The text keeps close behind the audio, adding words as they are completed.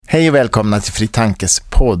Hej och välkomna till Fri Tankes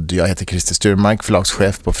podd. Jag heter Christer Sturmark,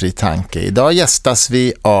 förlagschef på Fri Tanke. Idag gästas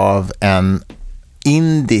vi av en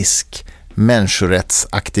indisk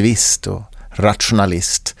människorättsaktivist och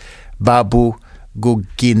rationalist. Babu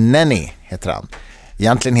Gogineni heter han.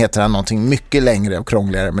 Egentligen heter han någonting mycket längre och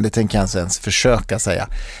krångligare, men det tänker jag inte ens försöka säga.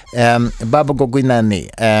 Babu Gogineni,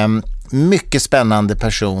 mycket spännande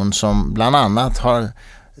person som bland annat har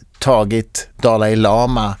tagit Dalai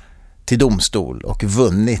Lama till domstol och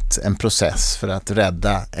vunnit en process för att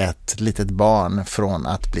rädda ett litet barn från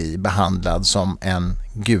att bli behandlad som en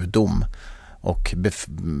gudom och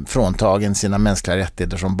fråntagen sina mänskliga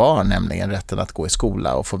rättigheter som barn, nämligen rätten att gå i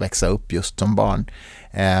skola och få växa upp just som barn.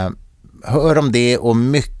 Hör om det och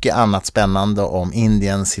mycket annat spännande om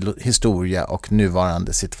Indiens historia och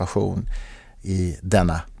nuvarande situation i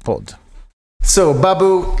denna podd. So,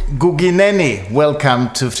 Babu Gogineni, welcome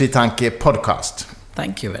to Fri Tanke podcast.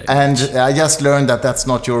 Thank you very And much. I just learned that that's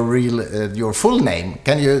not your real, your full name.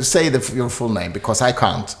 Can you say your full name? Because I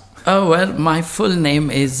can't. Oh, well, my full name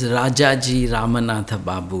is Rajaji Ramanatha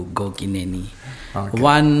Babu Gogineni. Okay.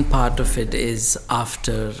 One part of it is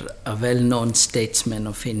after a well-known statesman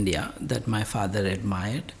of India that my father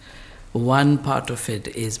admired. One part of it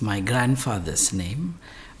is my grandfather's name.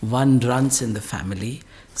 One runs in the family.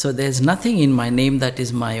 So there's nothing in my name that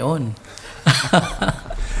is my own.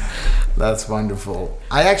 That's wonderful.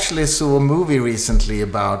 I actually saw a movie recently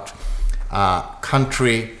about a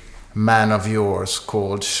countryman of yours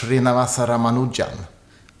called Srinivasa Ramanujan,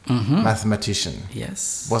 mathematician.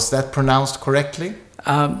 Yes. Was that pronounced correctly?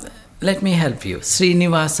 Let me help you.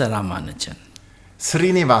 Srinivasa Ramanujan.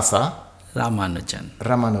 Srinivasa Ramanujan.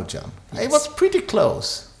 Ramanujan. It was pretty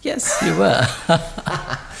close. Yes, you were.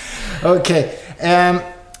 Okay.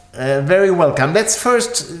 Very welcome. Let's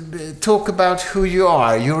first talk about who you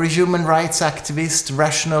are. You're a human rights activist,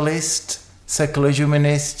 rationalist, secular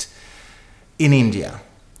humanist in India.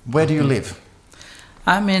 Where do you live?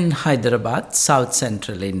 I'm in Hyderabad, South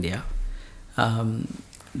Central India.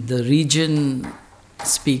 The region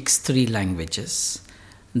speaks 3 languages.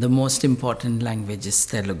 The most important language is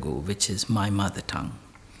Telugu, which is my mother tongue.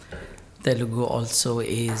 Telugu also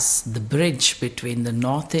is the bridge between the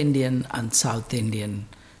North Indian and South Indian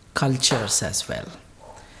cultures as well.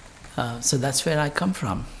 So that's where I come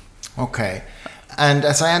from. Okay. And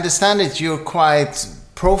as I understand it, you're quite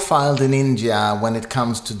profiled in India when it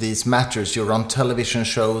comes to these matters. You're on television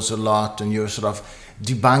shows a lot and you're sort of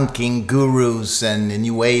debunking gurus and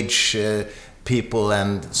New Age people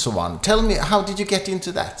and so on. Tell me, how did you get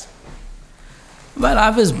into that? Well, I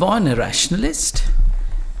was born a rationalist.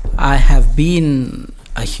 I have been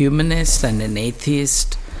a humanist and an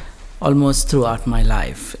atheist almost throughout my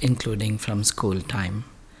life, including from school time.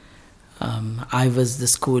 I was the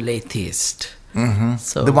school atheist. Mm-hmm.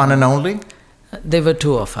 So the one and only? There were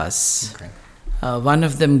 2 of us. Okay. One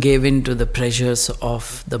of them gave in to the pressures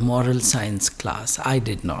of the moral science class. I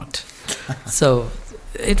did not. So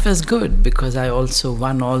it was good because I also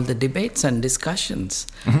won all the debates and discussions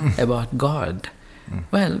about God.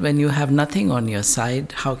 Well, when you have nothing on your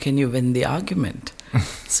side, how can you win the argument?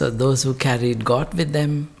 So those who carried God with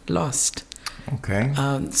them lost. Okay.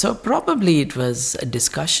 So probably it was a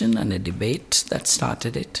discussion and a debate that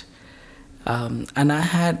started it. And I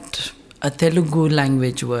had a Telugu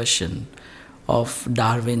language version of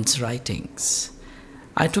Darwin's writings.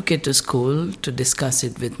 I took it to school to discuss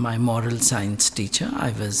it with my moral science teacher.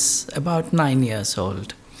 I was about 9 years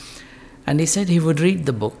old. And he said he would read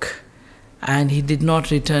the book. And he did not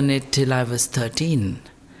return it till I was 13,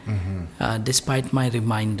 despite my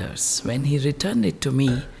reminders. When he returned it to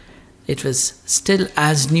me, it was still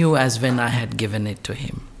as new as when I had given it to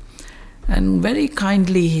him. And very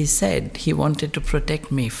kindly he said he wanted to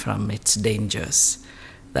protect me from its dangers.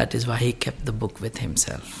 That is why he kept the book with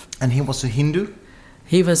himself. And he was a Hindu?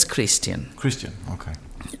 He was Christian. Christian, okay.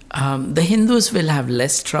 The Hindus will have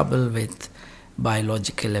less trouble with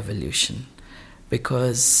biological evolution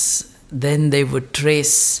because then they would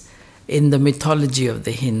trace in the mythology of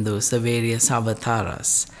the Hindus the various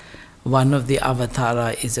avatars. One of the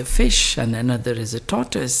avatara is a fish, and another is a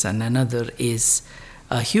tortoise, and another is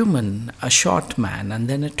a human, a short man, and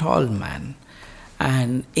then a tall man.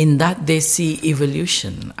 And in that they see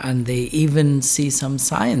evolution, and they even see some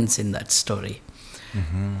science in that story.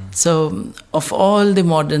 So, of all the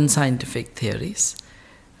modern scientific theories,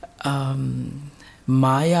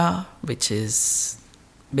 Maya, which is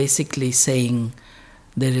basically saying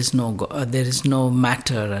there is no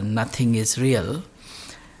matter and nothing is real,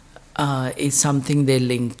 is something they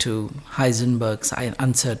link to Heisenberg's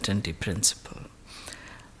uncertainty principle.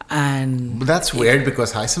 And But that's weird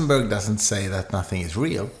because Heisenberg doesn't say that nothing is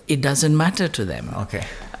real. it doesn't matter to them. Okay.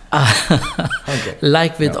 Okay.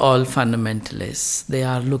 Like with all fundamentalists, they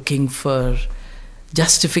are looking for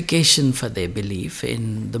justification for their belief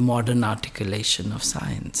in the modern articulation of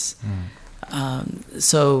science.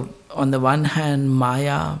 So, on the one hand,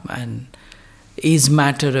 Maya and is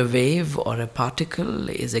matter a wave or a particle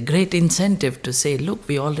is a great incentive to say, look,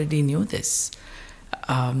 we already knew this.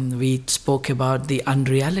 We spoke about the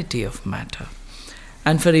unreality of matter.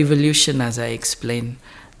 And for evolution, as I explained,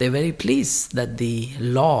 they're very pleased that the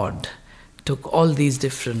Lord took all these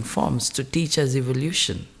different forms to teach us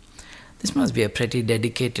evolution. This must be a pretty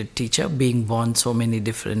dedicated teacher, being born so many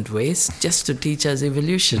different ways, just to teach us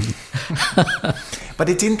evolution. But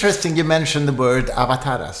it's interesting you mentioned the word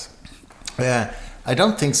avataras. I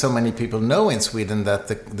don't think so many people know in Sweden that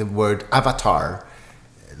the word avatar,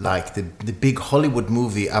 like the big Hollywood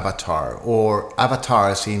movie Avatar, or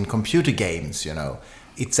avatars in computer games,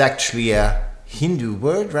 it's actually a Hindu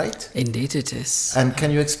word, right? Indeed it is. And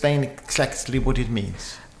can you explain exactly what it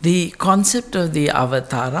means? The concept of the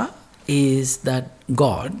avatara is that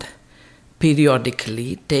God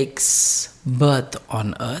periodically takes birth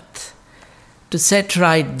on earth to set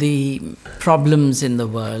right the problems in the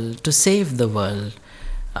world, to save the world,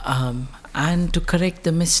 and to correct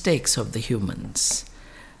the mistakes of the humans.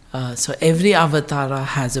 So every avatara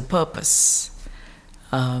has a purpose.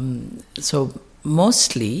 So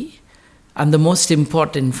mostly, and the most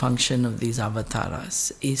important function of these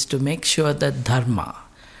avatars is to make sure that dharma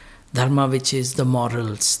which is the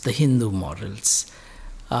morals, the Hindu morals,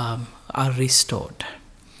 are restored.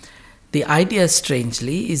 The idea,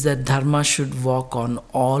 strangely, is that dharma should walk on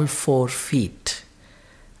all 4 feet,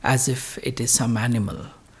 as if it is some animal.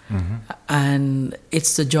 Mm-hmm. And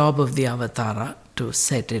it's the job of the avatara to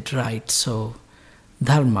set it right, so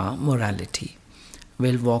dharma, morality,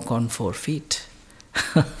 will walk on 4 feet.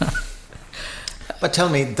 But tell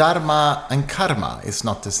me, dharma and karma is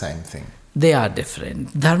not the same thing. They are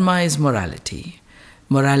different. Dharma is morality.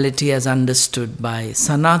 Morality as understood by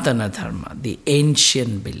Sanatana Dharma, the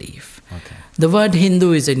ancient belief. Okay. The word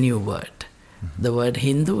Hindu is a new word. Mm-hmm. The word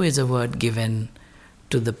Hindu is a word given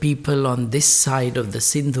to the people on this side of the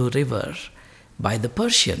Sindhu River by the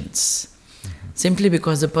Persians. Mm-hmm. Simply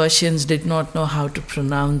because the Persians did not know how to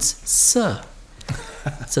pronounce Sa.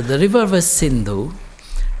 So the river was Sindhu,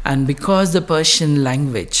 and because the Persian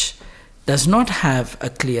language does not have a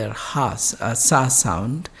clear sa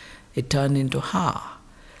sound, it turned into ha.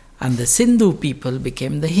 And the Sindhu people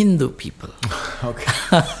became the Hindu people. Okay.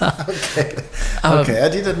 Okay, I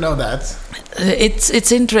didn't know that.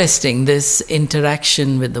 It's interesting, this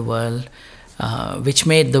interaction with the world, which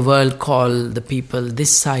made the world call the people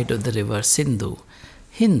this side of the river Sindhu,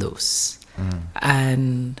 Hindus.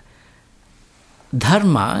 And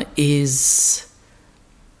dharma is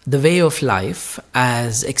the way of life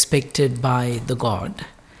as expected by the God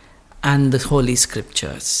and the Holy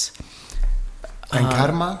Scriptures. And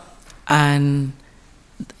karma? And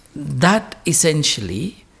that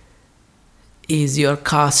essentially is your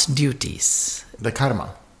caste duties. The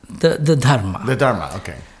karma? The dharma. The dharma,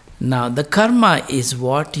 okay. Now, the karma is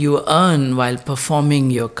what you earn while performing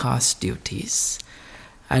your caste duties.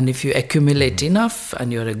 And if you accumulate enough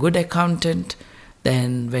and you're a good accountant,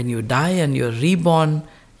 then when you die and you're reborn,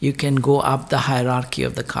 you can go up the hierarchy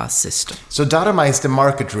of the caste system. So dharma is the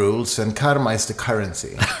market rules and karma is the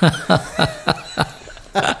currency.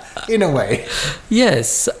 In a way.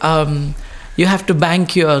 Yes. You have to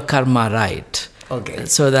bank your karma right. Okay.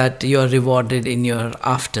 So that you're rewarded in your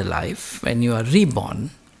afterlife when you are reborn.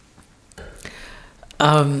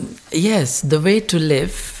 Yes, the way to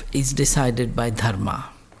live is decided by dharma.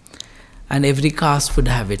 And every caste would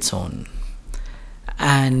have its own.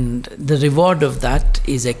 And the reward of that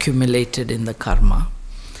is accumulated in the karma.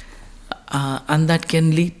 And that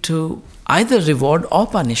can lead to either reward or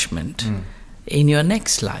punishment in your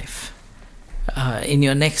next life. In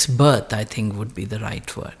your next birth, I think would be the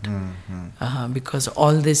right word. Because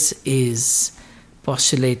all this is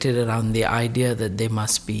postulated around the idea that there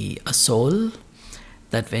must be a soul,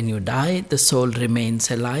 that when you die, the soul remains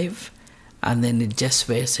alive, and then it just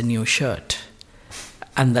wears a new shirt.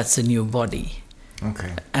 And that's a new body.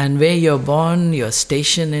 Okay. And where you're born, your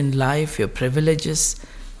station in life, your privileges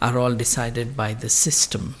are all decided by the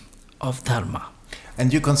system of dharma.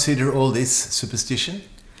 And you consider all this superstition?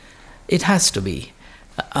 It has to be.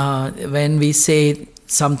 When we say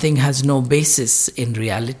something has no basis in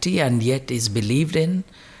reality and yet is believed in,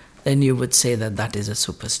 then you would say that that is a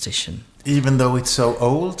superstition. Even though it's so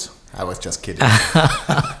old? I was just kidding.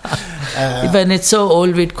 When it's so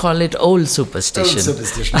old, we'd call it old superstition. Old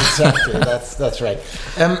superstition, exactly. That's right.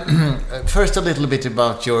 First, a little bit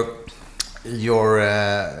about your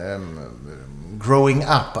growing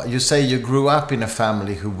up, you say you grew up in a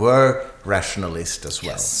family who were rationalist as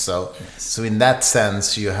well. Yes. So in that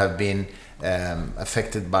sense, you have been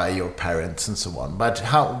affected by your parents and so on. But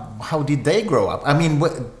how did they grow up? I mean,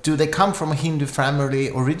 do they come from a Hindu family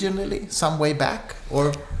originally, some way back,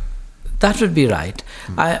 or? That would be right.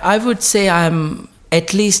 I would say I'm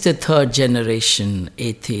at least a third generation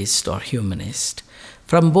atheist or humanist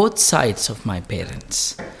from both sides of my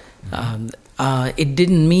parents. It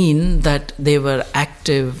didn't mean that they were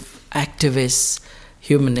activists,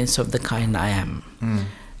 humanists of the kind I am.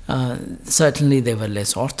 Certainly they were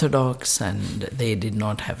less orthodox and they did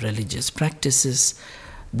not have religious practices.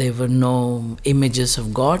 There were no images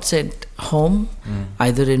of gods at home,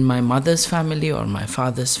 either in my mother's family or my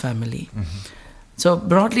father's family. So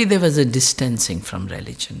broadly there was a distancing from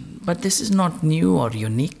religion. But this is not new or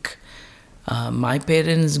unique. My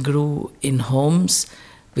parents grew in homes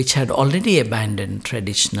which had already abandoned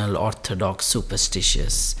traditional, orthodox,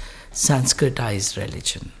 superstitious, Sanskritized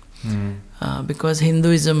religion. Because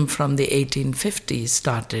Hinduism from the 1850s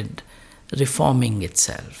started reforming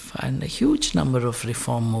itself, and a huge number of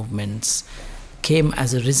reform movements came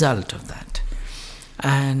as a result of that.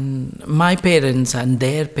 And my parents and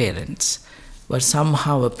their parents were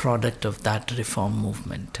somehow a product of that reform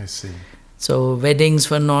movement. I see. So weddings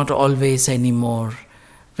were not always anymore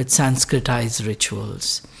with Sanskritized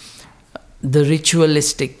rituals. The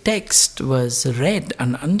ritualistic text was read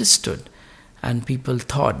and understood, and people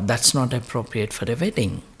thought that's not appropriate for a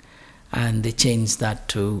wedding. And they changed that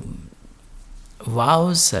to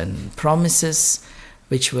vows and promises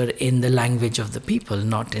which were in the language of the people,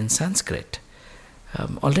 not in Sanskrit.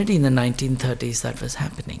 Already in the 1930s that was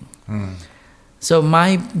happening. So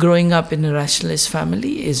my growing up in a rationalist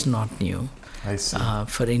family is not new. I see.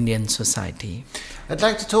 For Indian society. I'd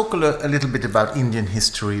like to talk a little bit about Indian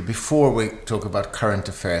history before we talk about current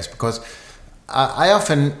affairs, because I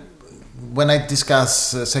often, when I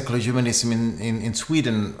discuss secular humanism in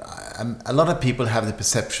Sweden, a lot of people have the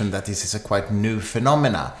perception that this is a quite new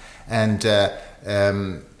phenomena. And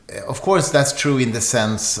of course that's true in the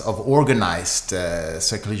sense of organized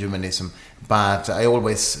secular humanism, but I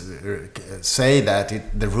always say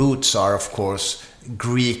that the roots are, of course,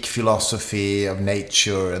 Greek philosophy of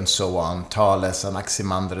nature and so on, Thales,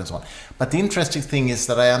 Anaximander and so on. But the interesting thing is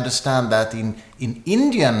that I understand that in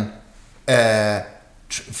Indian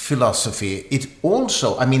philosophy, it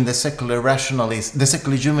also, I mean, the secular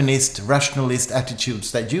humanist, rationalist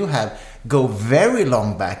attitudes that you have go very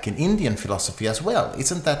long back in Indian philosophy as well.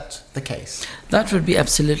 Isn't that the case? That would be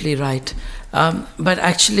absolutely right. But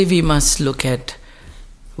actually we must look at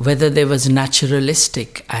whether there was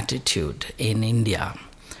naturalistic attitude in India,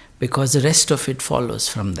 because the rest of it follows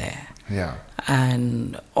from there. Yeah.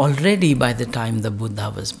 And already by the time the Buddha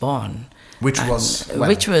was born,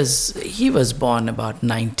 he was born about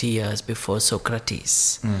 90 years before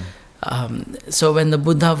Socrates. So when the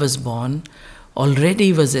Buddha was born,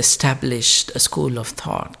 already was established a school of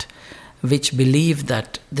thought which believed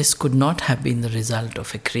that this could not have been the result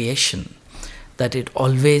of a creation, that it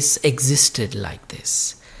always existed like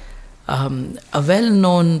this. A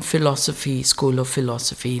well-known school of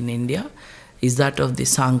philosophy in India is that of the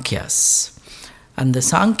Sankhyas. And the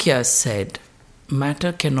Sankhyas said,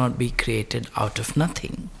 matter cannot be created out of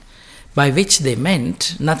nothing, by which they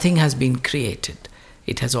meant nothing has been created.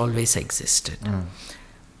 It has always existed.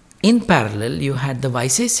 In parallel, you had the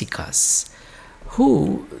Vaisesikas,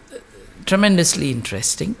 who, tremendously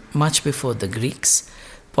interesting, much before the Greeks,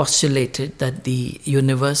 postulated that the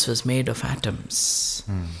universe was made of atoms.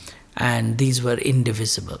 And these were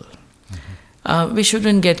indivisible. We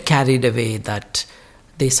shouldn't get carried away that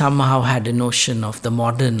they somehow had a notion of the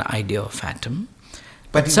modern idea of atom.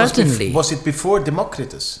 But certainly, was it before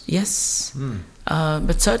Democritus? Yes.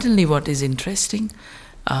 But certainly what is interesting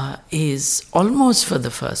is almost for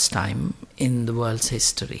the first time in the world's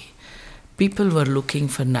history, people were looking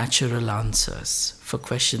for natural answers for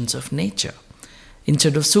questions of nature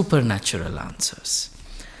instead of supernatural answers.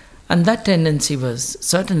 And that tendency was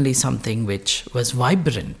certainly something which was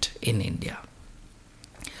vibrant in India.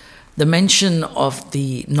 The mention of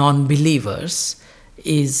the non-believers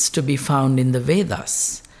is to be found in the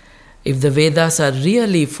Vedas. If the Vedas are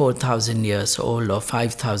really 4,000 years old or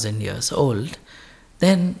 5,000 years old,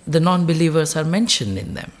 then the non-believers are mentioned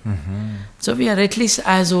in them. So we are at least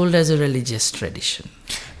as old as a religious tradition.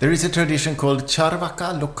 There is a tradition called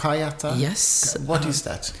Charvaka, Lokayata. Yes. What is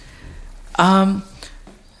that?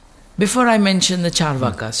 Before I mention the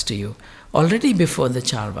Charvakas to you, already before the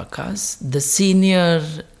Charvakas, the senior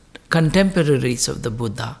contemporaries of the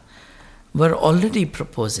Buddha were already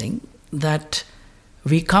proposing that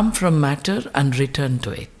we come from matter and return to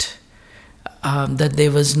it. that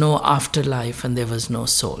there was no afterlife and there was no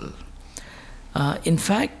soul. In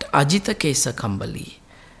fact, Ajita Kesa Kambali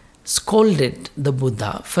scolded the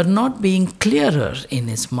Buddha for not being clearer in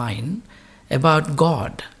his mind about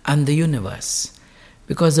God and the universe,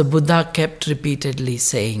 because the Buddha kept repeatedly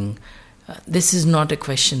saying, this is not a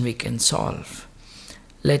question we can solve.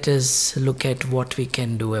 Let us look at what we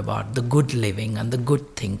can do about the good living and the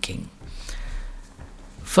good thinking.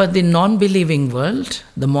 For the non-believing world,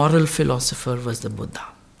 the moral philosopher was the Buddha.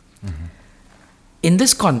 Mm-hmm. In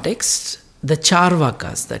this context, the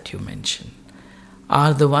Charvakas that you mentioned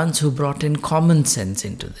are the ones who brought in common sense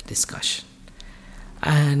into the discussion.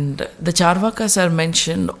 And the Charvakas are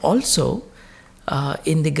mentioned also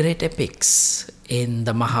in the great epics in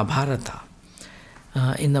the Mahabharata.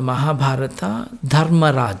 In the Mahabharata,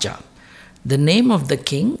 Dharmaraja. The name of the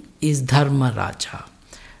king is Dharmaraja,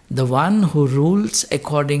 the one who rules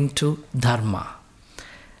according to Dharma.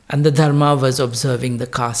 And the Dharma was observing the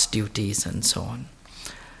caste duties and so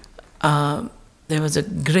on. There was a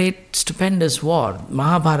great, stupendous war.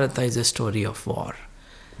 Mahabharata is a story of war.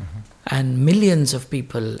 Mm-hmm. And millions of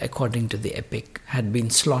people, according to the epic, had been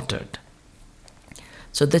slaughtered.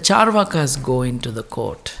 So the Charvakas go into the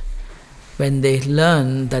court when they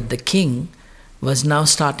learn that the king was now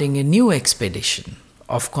starting a new expedition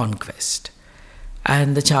of conquest.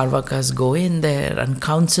 And the Charvakas go in there and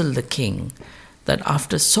counsel the king that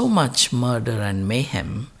after so much murder and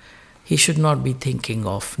mayhem, he should not be thinking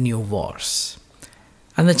of new wars.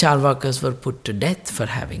 And the Charvakas were put to death for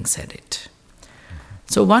having said it.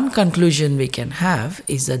 So one conclusion we can have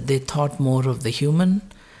is that they thought more of the human,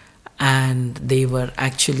 and they were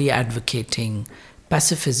actually advocating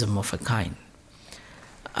pacifism of a kind.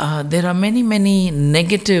 There are many, many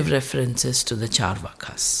negative references to the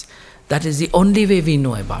Charvakas. That is the only way we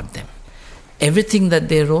know about them. Everything that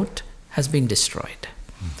they wrote has been destroyed.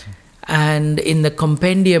 Mm-hmm. And in the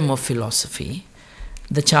Compendium of Philosophy,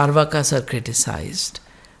 the Charvakas are criticized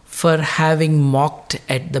for having mocked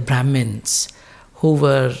at the Brahmins who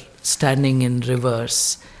were standing in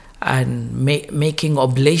rivers and making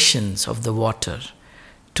oblations of the water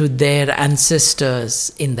to their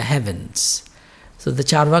ancestors in the heavens. So the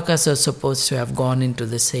Charvakas are supposed to have gone into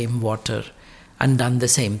the same water and done the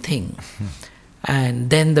same thing. Mm-hmm. And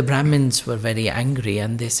then the Brahmins were very angry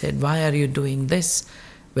and they said, why are you doing this,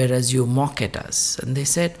 whereas you mock at us? And they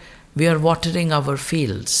said, we are watering our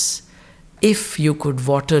fields. If you could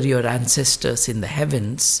water your ancestors in the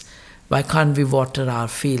heavens, why can't we water our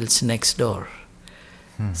fields next door?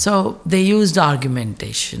 So they used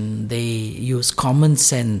argumentation, they used common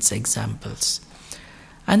sense examples.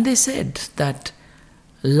 And they said that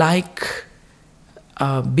like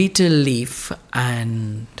a betel leaf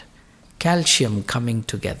and calcium coming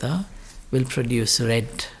together will produce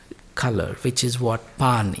red color, which is what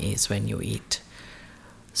pan is when you eat.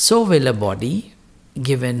 So will a body,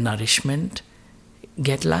 given nourishment,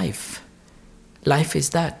 get life. Life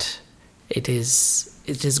is that. It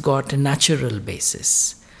has got a natural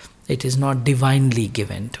basis. It is not divinely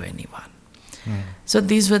given to anyone. So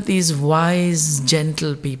these were these wise,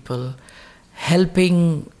 gentle people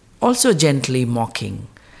helping, also gently mocking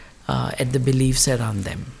at the beliefs around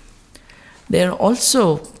them. They are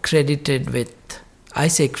also credited with, I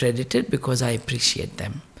say credited because I appreciate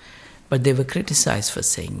them, but they were criticized for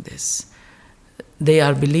saying this. They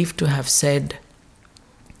are believed to have said,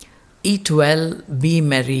 eat well, be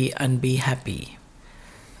merry, and be happy.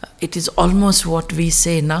 It is almost what we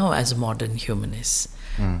say now as modern humanists.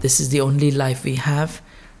 This is the only life we have.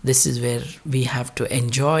 This is where we have to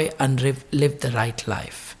enjoy and live the right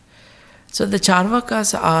life. So the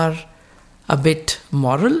Charvakas are a bit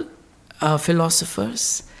moral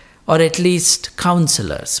philosophers, or at least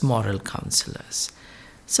counselors, moral counselors.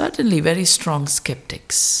 Certainly very strong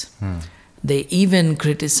skeptics. They even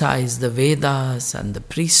criticize the Vedas and the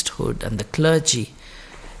priesthood and the clergy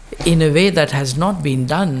in a way that has not been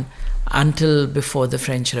done until before the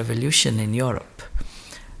French Revolution in Europe.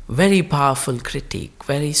 Very powerful critique,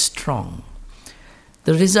 very strong.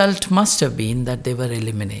 The result must have been that they were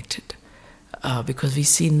eliminated because we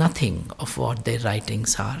see nothing of what their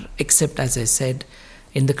writings are, except, as I said,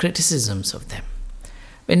 in the criticisms of them.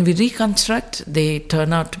 When we reconstruct, they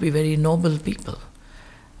turn out to be very noble people.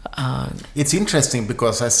 It's interesting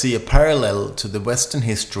because I see a parallel to the Western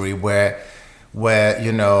history where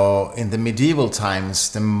you know, in the medieval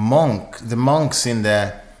times, the monks in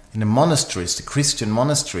the monasteries, the Christian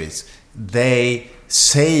monasteries, they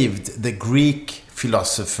saved the Greek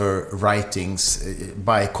philosopher writings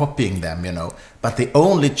by copying them, you know, but they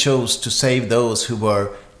only chose to save those who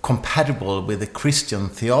were compatible with the Christian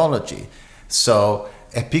theology. So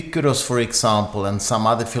Epicurus, for example, and some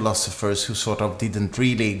other philosophers who sort of didn't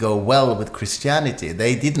really go well with Christianity,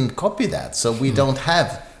 they didn't copy that. So we don't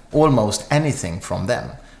have almost anything from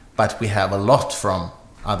them, but we have a lot from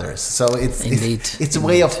others. So it's a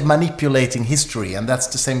way of manipulating history, and that's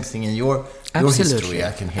the same thing in your history,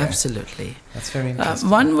 I can hear. Absolutely. That's very interesting.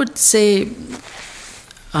 One would say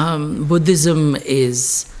Buddhism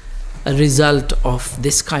is a result of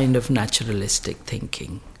this kind of naturalistic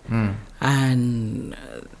thinking. And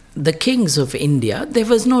the kings of India, there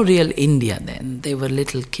was no real India then. They were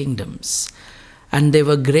little kingdoms. And there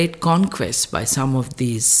were great conquests by some of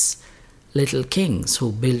these little kings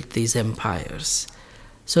who built these empires.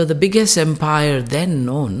 So the biggest empire then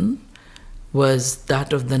known was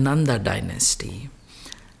that of the Nanda dynasty.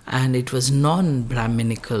 And it was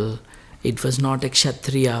non-Brahminical. It was not a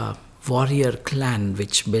Kshatriya warrior clan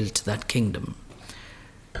which built that kingdom.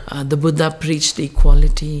 The Buddha preached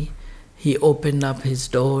equality. He opened up his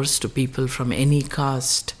doors to people from any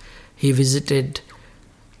caste. He visited,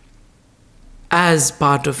 as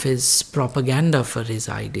part of his propaganda for his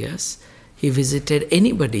ideas, he visited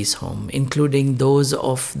anybody's home, including those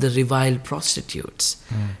of the reviled prostitutes.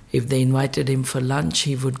 If they invited him for lunch,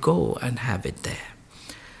 he would go and have it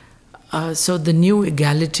there. So the new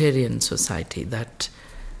egalitarian society that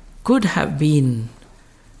could have been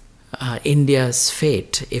India's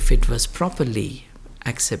fate if it was properly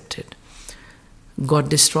accepted got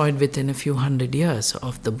destroyed within a few hundred years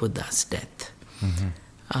of the Buddha's death.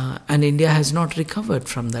 And India has not recovered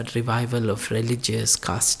from that revival of religious,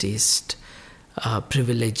 casteist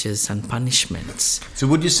privileges and punishments. So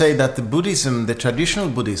would you say that the traditional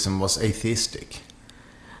Buddhism was atheistic?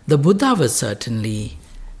 The Buddha was certainly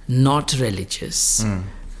not religious,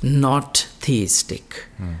 not theistic,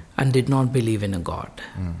 and did not believe in a god.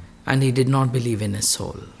 And he did not believe in a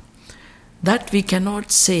soul. That we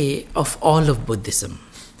cannot say of all of Buddhism.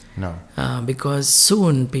 No. Because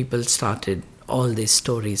soon people started all these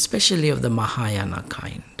stories, especially of the Mahayana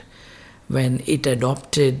kind, when it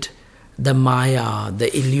adopted the Maya,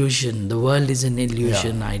 the illusion, the world is an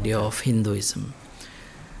illusion idea of Hinduism.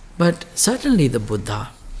 But certainly the Buddha,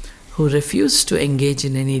 who refused to engage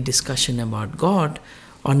in any discussion about God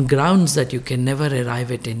on grounds that you can never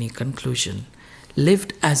arrive at any conclusion,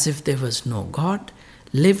 lived as if there was no God,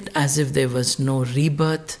 lived as if there was no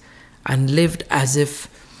rebirth, and lived as if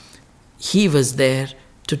he was there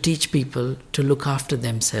to teach people to look after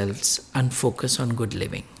themselves and focus on good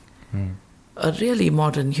living. A really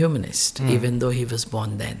modern humanist, even though he was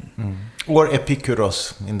born then. Or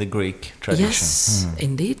Epicurus in the Greek tradition. Yes,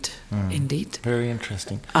 indeed, indeed. Very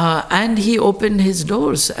interesting. And he opened his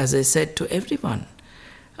doors, as I said, to everyone,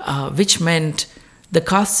 which meant the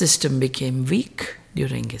caste system became weak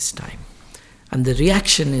during his time. And the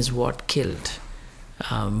reaction is what killed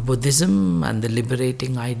Buddhism and the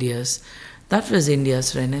liberating ideas. That was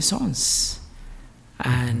India's Renaissance.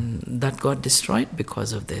 And that got destroyed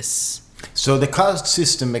because of this. So the caste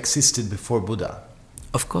system existed before Buddha?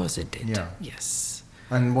 Of course it did, yeah. Yes.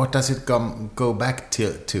 And what does it go back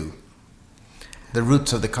to? The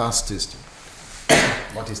roots of the caste system.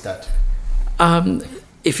 What is that?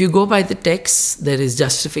 If you go by the texts, there is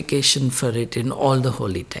justification for it in all the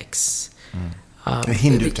holy texts. The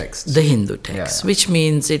Hindu texts. The Hindu texts, which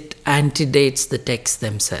means it antedates the texts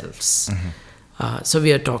themselves. So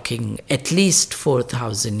we are talking at least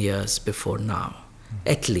 4,000 years before now,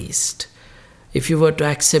 at least. If you were to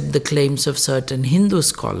accept the claims of certain Hindu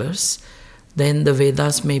scholars, then the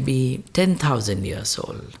Vedas may be 10,000 years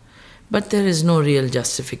old. But there is no real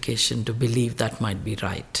justification to believe that might be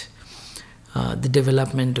right. The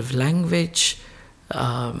development of language,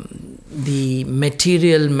 the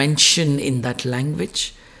material mention in that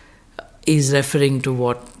language is referring to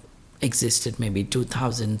what existed maybe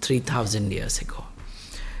 2,000, 3,000 years ago.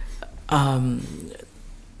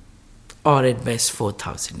 Or at best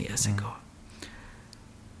 4,000 years ago.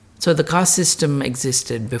 So the caste system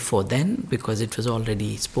existed before then because it was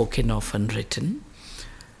already spoken of and written.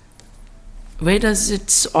 Where does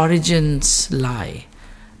its origins lie?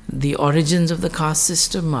 The origins of the caste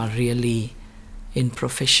system are really in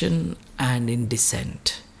profession and in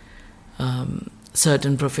descent.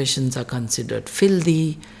 Certain professions are considered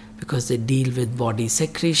filthy because they deal with body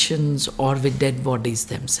secretions or with dead bodies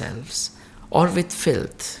themselves or with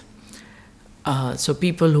filth. So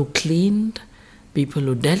people who cleaned, people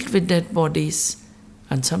who dealt with dead bodies,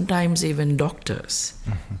 and sometimes even doctors,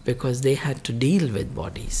 because they had to deal with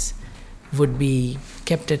bodies, would be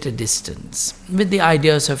kept at a distance with the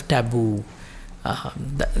ideas of taboo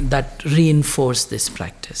that reinforce this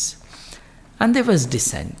practice. And there was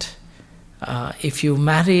dissent. If you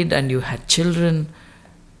married and you had children,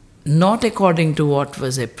 not according to what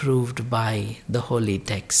was approved by the holy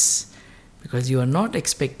texts, because you are not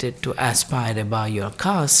expected to aspire above your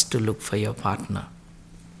caste to look for your partner.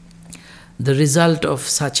 The result of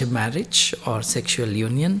such a marriage or sexual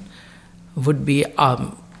union would be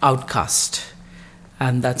outcast,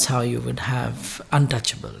 and that's how you would have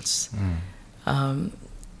untouchables.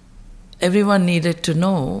 Everyone needed to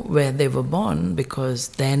know where they were born, because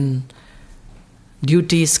then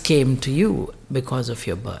duties came to you because of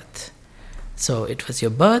your birth. So it was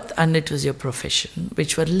your birth and it was your profession,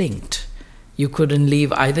 which were linked. You couldn't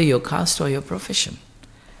leave either your caste or your profession.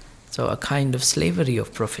 So a kind of slavery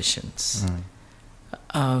of professions.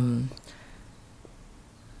 In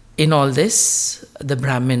all this, the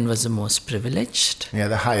Brahmin was the most privileged. Yeah,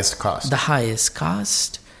 the highest caste. The highest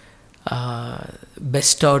caste,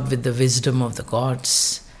 bestowed with the wisdom of the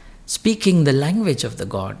gods, speaking the language of the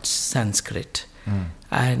gods, Sanskrit.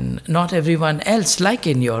 And not everyone else, like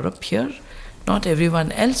in Europe here, not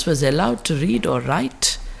everyone else was allowed to read or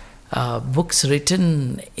write books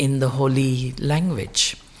written in the holy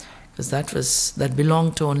language, because that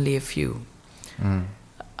belonged to only a few.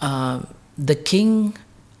 The king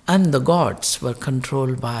and the gods were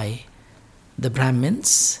controlled by the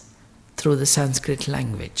Brahmins through the Sanskrit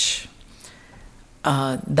language.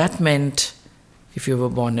 That meant if you were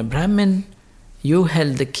born a Brahmin, you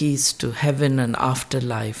held the keys to heaven and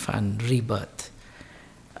afterlife and rebirth.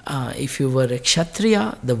 If you were a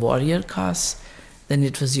Kshatriya, the warrior caste, then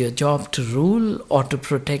it was your job to rule or to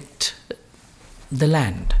protect the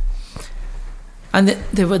land. And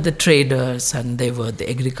there were the traders, and there were the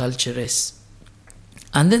agriculturists.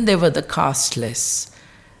 And then there were the casteless,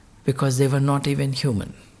 because they were not even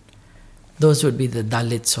human. Those would be the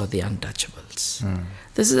Dalits or the untouchables.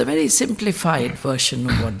 This is a very simplified version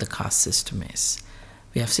of what the caste system is.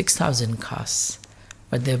 We have 6,000 castes,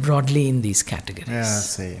 but they're broadly in these categories. Yeah, I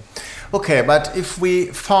see. Okay, but if we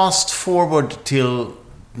fast forward till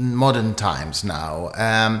modern times now,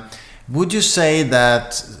 would you say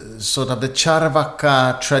that sort of the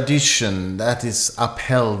Charvaka tradition that is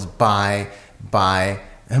upheld by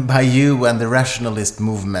you and the rationalist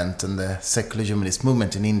movement and the secular humanist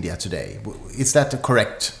movement in India today, is that a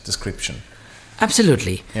correct description?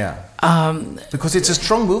 Absolutely. Yeah. Because it's a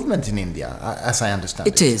strong movement in India, as I understand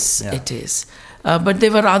it. It is. But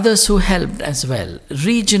there were others who helped as well.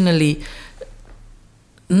 Regionally,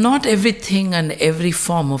 not everything and every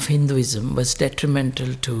form of Hinduism was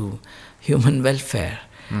detrimental to human welfare.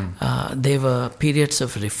 There were periods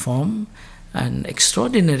of reform and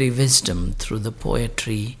extraordinary wisdom through the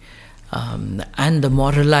poetry and the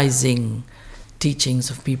moralizing teachings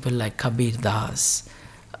of people like Kabir Das.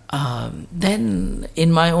 Then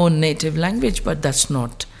in my own native language, but that's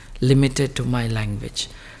not limited to my language,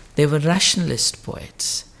 there were rationalist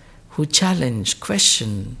poets who challenged,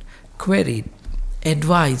 questioned, queried,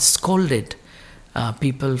 advised, scolded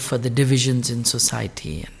people for the divisions in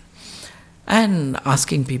society and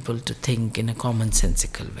asking people to think in a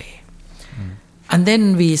commonsensical way. And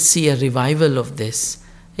then we see a revival of this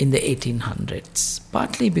in the 1800s,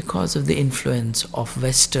 partly because of the influence of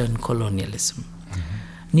Western colonialism.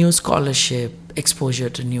 New scholarship, exposure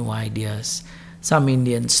to new ideas, some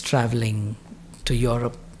Indians traveling to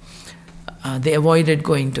Europe. They avoided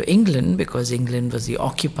going to England because England was the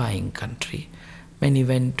occupying country. Many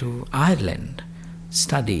went to Ireland,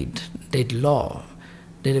 studied, did law,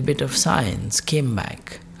 did a bit of science, came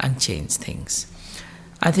back and changed things.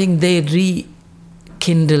 I think they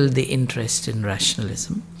rekindled the interest in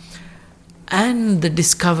rationalism and the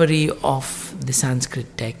discovery of the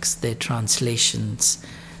Sanskrit texts, their translations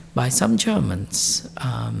by some Germans,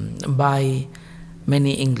 by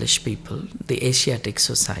many English people, the Asiatic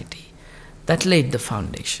Society, that laid the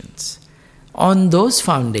foundations. On those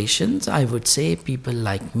foundations, I would say people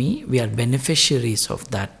like me, we are beneficiaries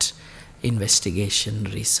of that investigation,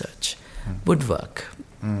 research, woodwork.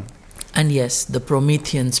 And yes, the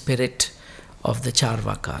Promethean spirit of the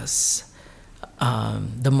Charvakas,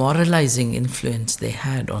 the moralizing influence they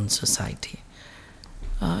had on society,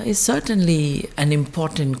 is certainly an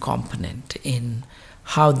important component in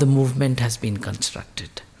how the movement has been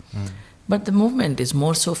constructed. But the movement is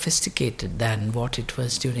more sophisticated than what it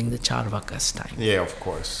was during the Charvakas' time. Yeah, of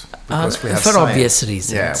course. Because we have for obvious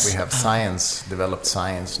reasons. Yeah, we have science, developed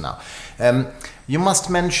science now. You must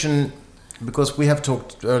mention, because we have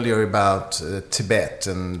talked earlier about Tibet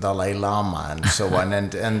and Dalai Lama and so on,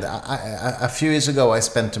 and a few years ago I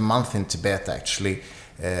spent a month in Tibet actually,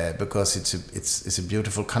 because it's a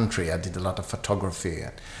beautiful country. I did a lot of photography,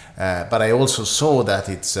 but I also saw that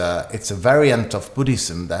it's a variant of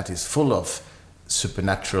Buddhism that is full of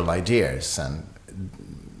supernatural ideas, and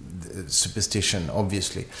superstition,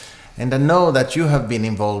 obviously. And I know that you have been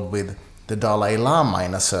involved with the Dalai Lama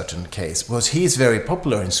in a certain case, because he's very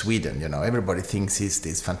popular in Sweden. You know, everybody thinks he's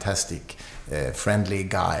this fantastic, friendly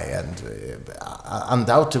guy, and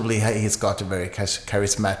undoubtedly he's got a very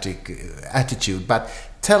charismatic attitude. But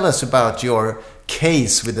tell us about your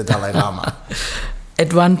case with the Dalai Lama.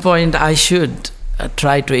 At one point, I should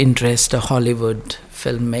try to interest a Hollywood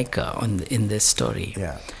filmmaker in this story.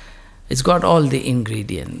 Yeah. It's got all the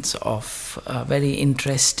ingredients of a very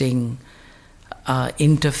interesting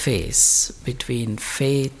interface between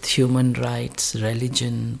faith, human rights,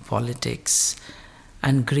 religion, politics,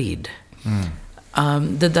 and greed.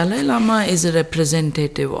 The Dalai Lama is a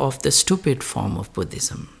representative of the stupid form of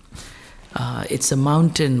Buddhism. It's a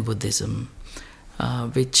mountain Buddhism,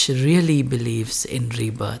 which really believes in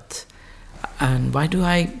rebirth. And why do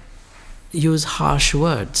I use harsh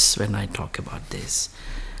words when I talk about this?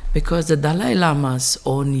 Because the Dalai Lama's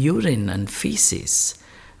own urine and feces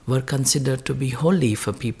were considered to be holy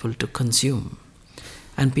for people to consume.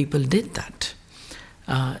 And people did that.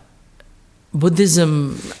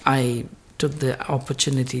 Buddhism, I took the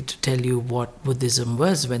opportunity to tell you what Buddhism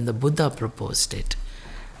was when the Buddha proposed it.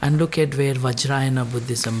 And look at where Vajrayana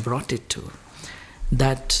Buddhism brought it to.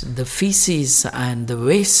 That the feces and the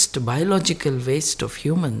waste, biological waste of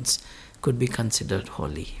humans could be considered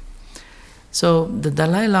holy. So the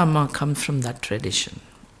Dalai Lama comes from that tradition.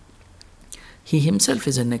 He himself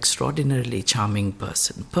is an extraordinarily charming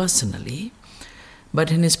person, personally,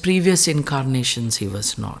 but in his previous incarnations he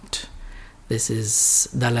was not. This is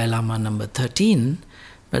Dalai Lama number 13,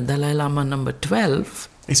 but Dalai Lama number 12...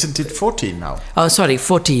 Isn't it 14 now? Oh, sorry,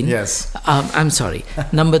 14. Yes. I'm sorry.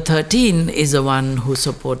 Number 13 is the one who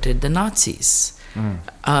supported the Nazis.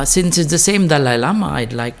 Since it's the same Dalai Lama,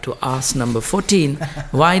 I'd like to ask number 14,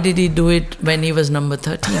 why did he do it when he was number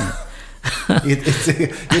 13?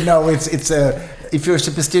 If you're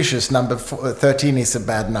superstitious, number 13 is a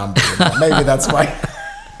bad number. You know? Maybe that's why.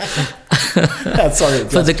 Sorry.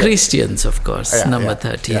 For the Christians, of course, number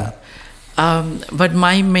 13. Yeah. But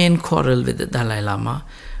my main quarrel with the Dalai Lama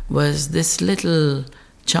was this little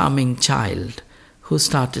charming child who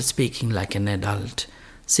started speaking like an adult,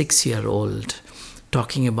 6-year-old,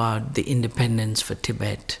 talking about the independence for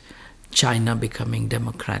Tibet, China becoming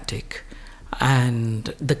democratic,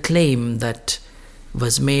 and the claim that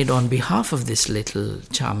was made on behalf of this little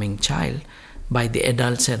charming child by the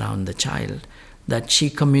adults around the child, that she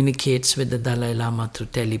communicates with the Dalai Lama through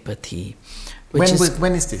telepathy. When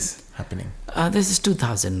is this happening? This is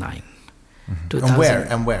 2009.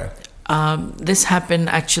 Mm-hmm. And where? This happened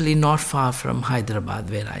actually not far from Hyderabad,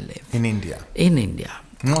 where I live. In India? In India.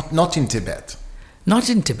 Not in Tibet? Not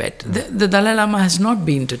in Tibet. The Dalai Lama has not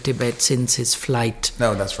been to Tibet since his flight in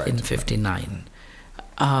 1959.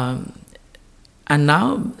 And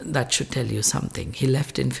now, that should tell you something. He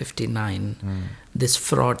left in 1959. This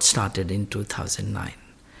fraud started in 2009.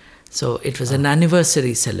 So it was an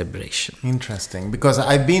anniversary celebration. Interesting, because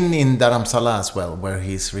I've been in Dharamsala as well, where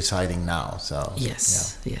he's residing now. So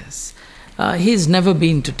yes. He's never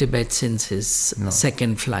been to Tibet since his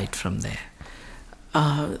second flight from there.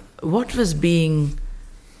 What was being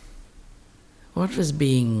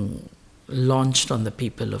launched on the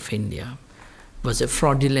people of India was a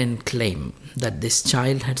fraudulent claim that this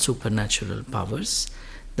child had supernatural powers,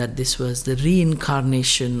 that this was the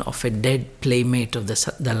reincarnation of a dead playmate of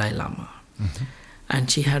the Dalai Lama. Mm-hmm. And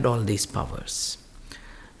she had all these powers.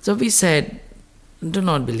 So we said, do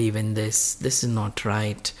not believe in this is not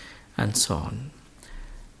right, and so on.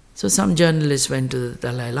 So some journalists went to the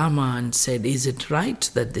Dalai Lama and said, is it right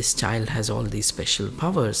that this child has all these special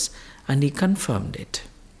powers? And he confirmed it.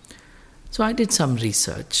 So I did some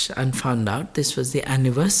research and found out this was the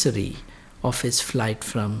anniversary of his flight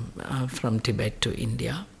from Tibet to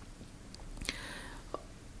India.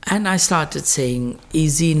 And I started saying,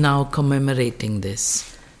 is he now commemorating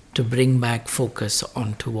this to bring back focus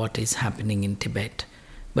onto what is happening in Tibet,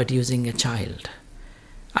 but using a child?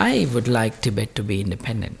 I would like Tibet to be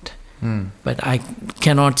independent, but I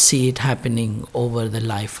cannot see it happening over the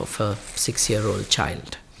life of a 6-year-old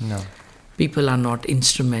child. No. People are not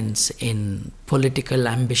instruments in political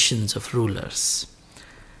ambitions of rulers.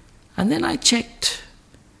 And then I checked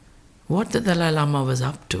what the Dalai Lama was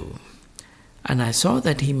up to. And I saw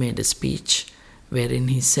that he made a speech wherein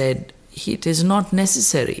he said it is not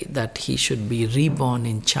necessary that he should be reborn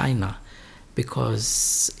in China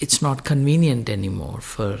because it's not convenient anymore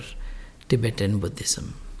for Tibetan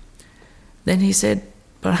Buddhism. Then he said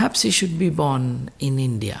perhaps he should be born in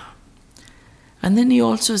India. And then he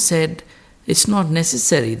also said it's not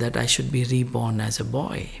necessary that I should be reborn as a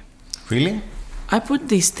boy. Really? I put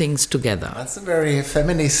these things together. That's a very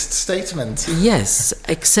feminist statement. Yes,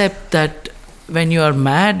 except that when you are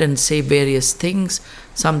mad and say various things,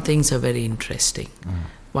 some things are very interesting.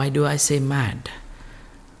 Why do I say mad?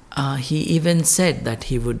 He even said that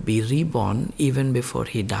he would be reborn even before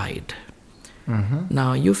he died.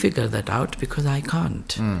 Now you figure that out, because I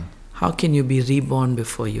can't. How can you be reborn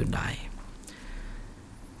before you die?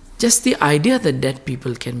 Just the idea that dead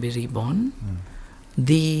people can be reborn,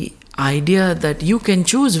 the idea that you can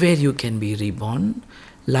choose where you can be reborn,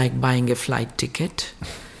 like buying a flight ticket,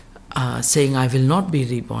 saying I will not be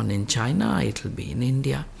reborn in China, it will be in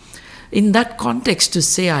India. In that context, to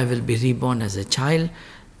say I will be reborn as a child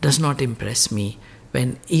does not impress me,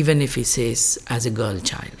 even if he says as a girl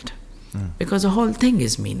child, because the whole thing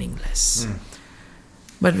is meaningless.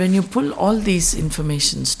 But when you pull all these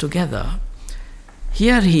informations together,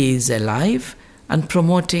 here he is alive and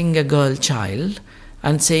promoting a girl child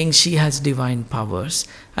and saying she has divine powers,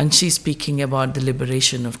 and she's speaking about the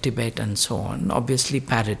liberation of Tibet and so on, obviously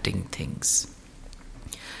parroting things.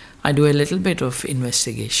 I do a little bit of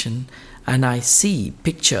investigation and I see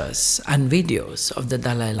pictures and videos of the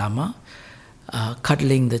Dalai Lama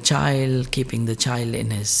cuddling the child, keeping the child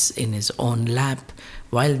in his own lap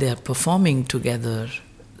while they are performing together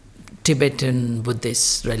Tibetan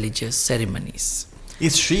Buddhist religious ceremonies.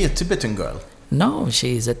 Is she a Tibetan girl? No,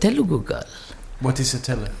 she is a Telugu girl. What is a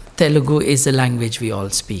Telugu? Telugu is a language we all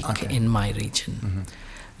speak in my region.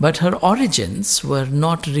 But her origins were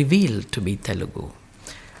not revealed to be Telugu.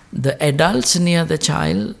 The adults near the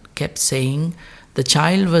child kept saying the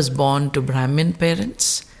child was born to Brahmin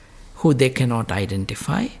parents who they cannot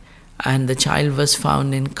identify, and the child was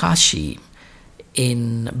found in Kashi,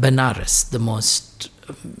 in Benares, the most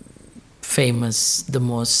famous, the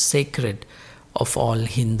most sacred of all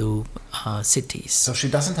Hindu cities. So she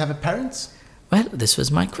doesn't have a parents? Well, this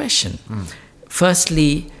was my question.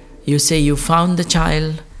 Firstly, you say you found the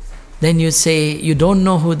child, then you say you don't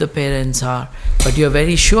know who the parents are, but you're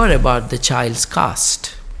very sure about the child's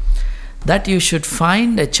caste. That you should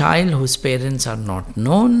find a child whose parents are not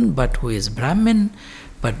known, but who is Brahmin,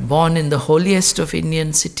 but born in the holiest of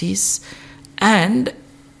Indian cities, and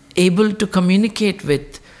able to communicate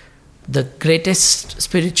with the greatest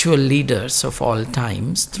spiritual leaders of all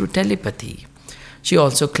times through telepathy. She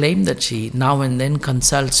also claimed that she now and then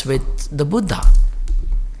consults with the Buddha.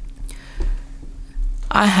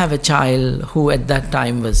 I have a child who at that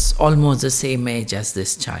time was almost the same age as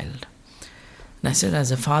this child. And I said,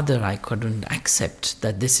 as a father, I couldn't accept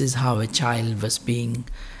that this is how a child was being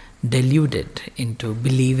deluded into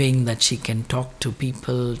believing that she can talk to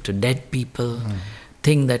people, to dead people,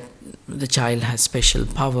 think that the child has special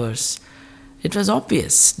powers. It was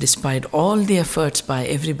obvious, despite all the efforts by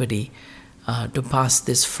everybody to pass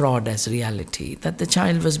this fraud as reality, that the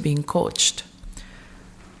child was being coached.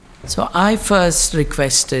 So I first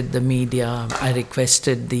requested the media, I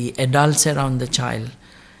requested the adults around the child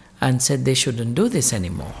and said they shouldn't do this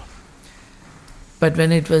anymore. But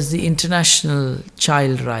when it was the International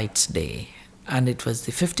Child Rights Day and it was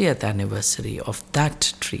the 50th anniversary of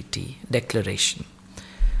that treaty, declaration,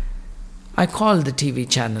 I called the TV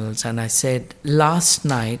channels and I said, last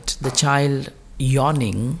night the child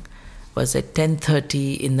yawning was at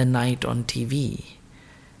 10:30 in the night on TV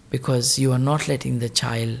because you are not letting the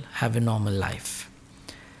child have a normal life.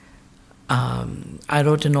 I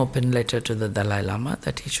wrote an open letter to the Dalai Lama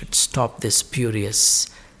that he should stop this spurious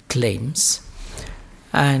claims.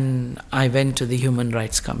 And I went to the Human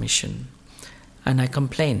Rights Commission and I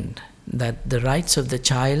complained that the rights of the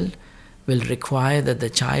child will require that the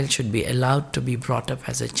child should be allowed to be brought up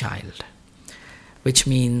as a child, which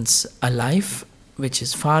means a life which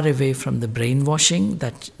is far away from the brainwashing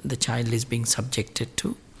that the child is being subjected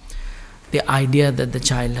to, the idea that the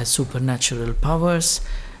child has supernatural powers.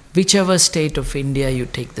 Whichever state of India you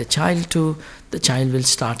take the child to, the child will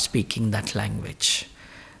start speaking that language.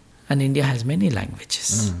 And India has many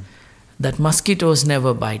languages. That mosquitoes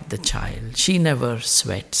never bite the child, she never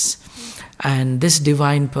sweats. And this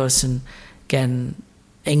divine person can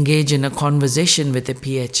engage in a conversation with a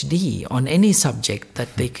PhD on any subject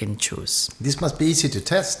that they can choose. This must be easy to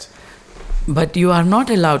test. But you are not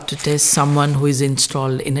allowed to test someone who is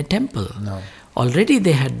installed in a temple. No. Already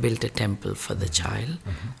they had built a temple for the child,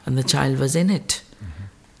 and the child was in it.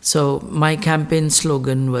 So my campaign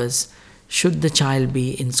slogan was, should the child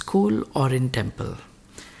be in school or in temple?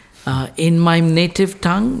 In my native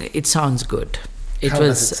tongue, it sounds good. How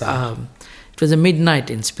does it sound? It was a midnight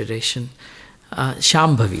inspiration.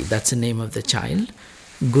 Shambhavi, that's the name of the child.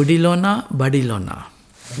 Gudilona, Badilona.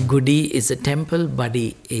 Gudi is a temple,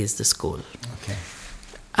 Badi is the school. Okay.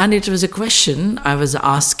 And it was a question I was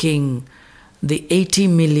asking the 80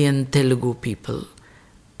 million Telugu people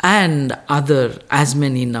and other as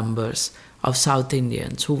many numbers of South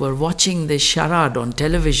Indians who were watching this charade on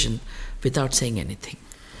television without saying anything.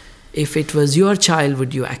 If it was your child,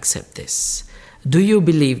 would you accept this? Do you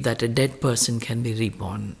believe that a dead person can be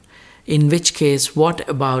reborn? In which case, what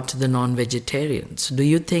about the non-vegetarians? Do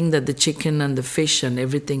you think that the chicken and the fish and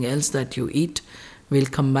everything else that you eat will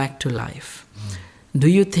come back to life? Do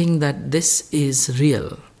you think that this is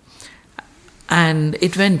real? And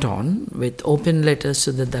it went on with open letters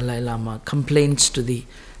to the Dalai Lama, complaints to the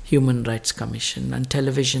Human Rights Commission, and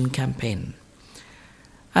television campaign.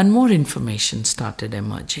 And more information started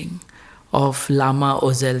emerging of Lama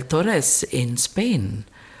Ozel Torres in Spain,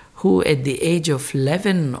 who at the age of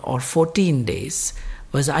 11 or 14 days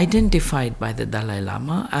was identified by the Dalai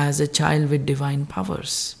Lama as a child with divine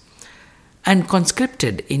powers and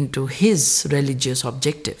conscripted into his religious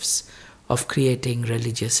objectives of creating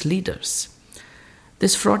religious leaders.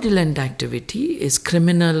 This fraudulent activity is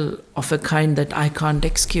criminal of a kind that I can't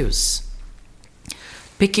excuse.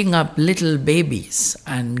 Picking up little babies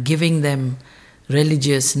and giving them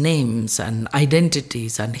religious names and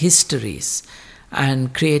identities and histories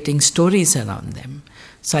and creating stories around them,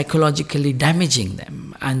 psychologically damaging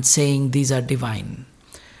them and saying these are divine.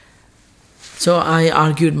 So I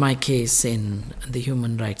argued my case in the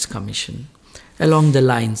Human Rights Commission along the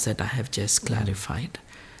lines that I have just clarified.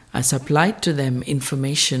 I supplied to them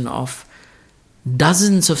information of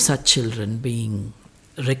dozens of such children being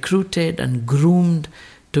recruited and groomed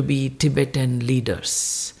to be Tibetan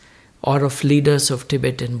leaders or of leaders of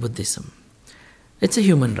Tibetan Buddhism. It's a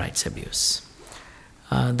human rights abuse.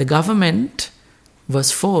 The government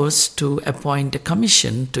was forced to appoint a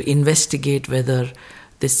commission to investigate whether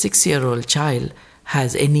this 6-year-old child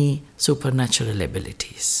has any supernatural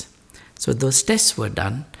abilities. So those tests were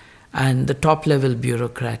done, and the top-level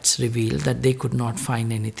bureaucrats revealed that they could not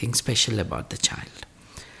find anything special about the child.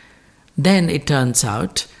 Then it turns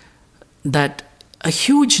out that a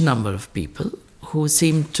huge number of people who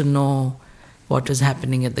seemed to know what was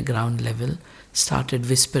happening at the ground level started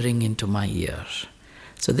whispering into my ear.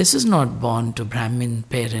 So this is not born to Brahmin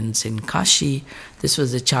parents in Kashi. This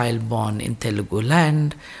was a child born in Telugu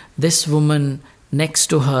land. This woman next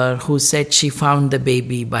to her who said she found the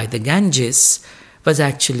baby by the Ganges was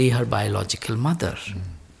actually her biological mother.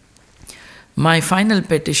 My final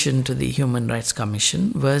petition to the Human Rights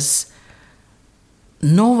Commission was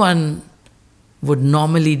no one would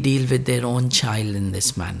normally deal with their own child in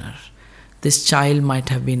this manner. This child might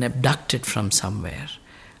have been abducted from somewhere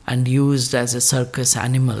and used as a circus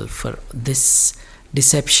animal for this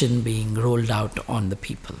deception being rolled out on the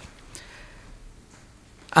people.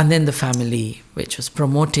 And then the family, which was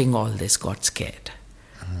promoting all this, got scared.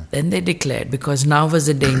 Then they declared, because now was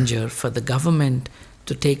a danger for the government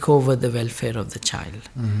to take over the welfare of the child.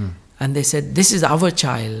 And they said, this is our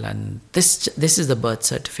child and this is the birth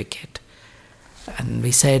certificate. And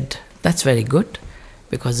we said, that's very good,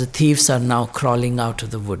 because the thieves are now crawling out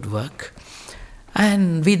of the woodwork.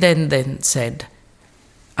 And we then said,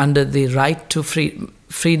 under the right to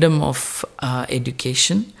freedom of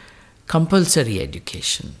education, compulsory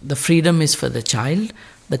education. The freedom is for the child,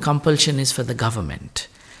 the compulsion is for the government.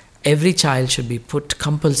 Every child should be put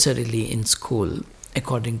compulsorily in school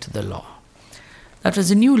according to the law. That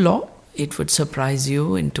was a new law. It would surprise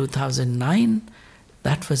you. In 2009,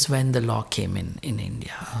 that was when the law came in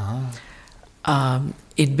India.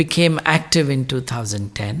 It became active in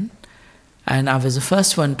 2010. And I was the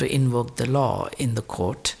first one to invoke the law in the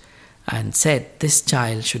court and said this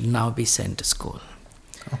child should now be sent to school.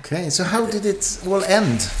 Okay, so how did it all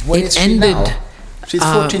end? Where is she now? She's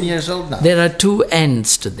 14 years old now. There are two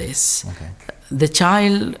ends to this. Okay. The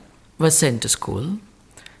child was sent to school,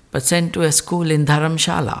 but sent to a school in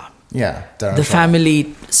Dharamshala. Yeah, Dharamshala. The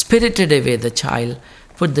family spirited away the child,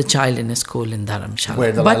 put the child in a school in Dharamshala.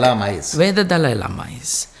 Where the Dalai Lama is. Where the Dalai Lama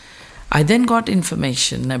is. I then got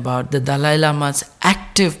information about the Dalai Lama's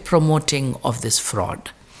active promoting of this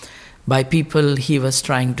fraud by people he was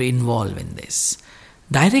trying to involve in this,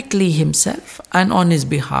 directly himself and on his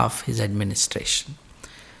behalf, his administration.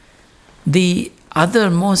 The other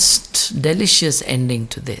most delicious ending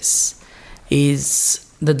to this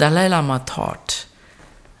is the Dalai Lama thought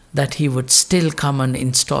that he would still come and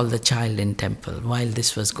install the child in temple while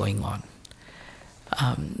this was going on.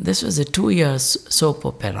 This was a 2-year soap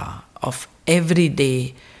opera of every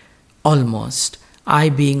day, almost, I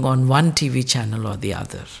being on one TV channel or the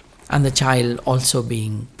other, and the child also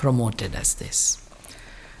being promoted as this.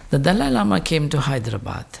 The Dalai Lama came to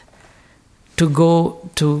Hyderabad to go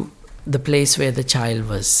to the place where the child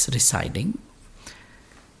was residing.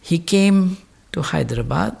 He came to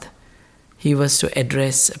Hyderabad. He was to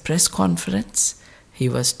address a press conference, he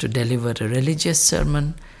was to deliver a religious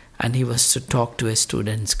sermon, and he was to talk to a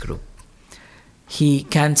students' group. He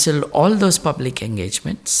cancelled all those public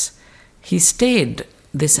engagements. He stayed,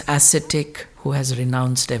 this ascetic who has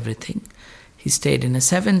renounced everything, he stayed in a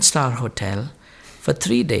 7-star hotel for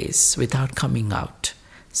 3 days without coming out,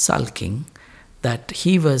 sulking that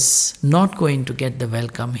he was not going to get the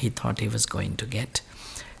welcome he thought he was going to get.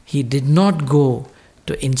 He did not go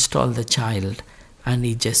to install the child, and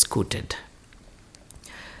he just scooted.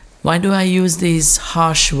 Why do I use these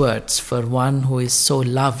harsh words for one who is so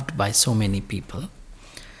loved by so many people?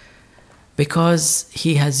 Because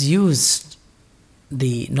he has used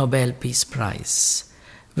the Nobel Peace Prize,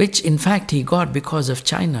 which in fact he got because of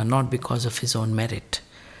China, not because of his own merit.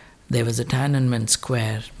 There was a Tiananmen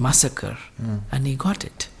Square massacre, and he got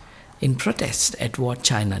it in protest at what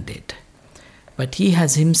China did. But he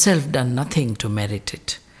has himself done nothing to merit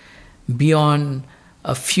it, beyond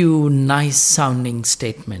a few nice-sounding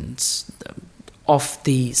statements of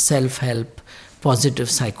the self-help, positive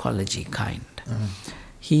psychology kind.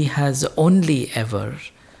 He has only ever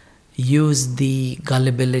used the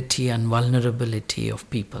gullibility and vulnerability of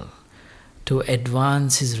people to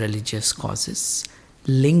advance his religious causes,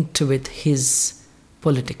 linked with his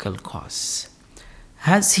political cause.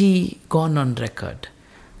 Has he gone on record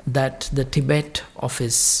that the Tibet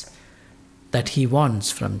office that he wants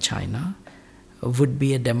from China would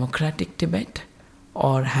be a democratic Tibet?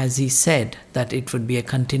 Or has he said that it would be a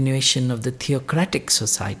continuation of the theocratic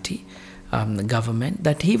society, the government,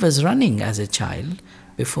 that he was running as a child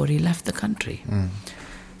before he left the country?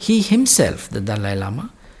 He himself, the Dalai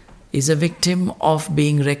Lama, is a victim of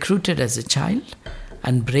being recruited as a child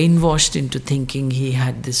and brainwashed into thinking he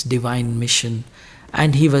had this divine mission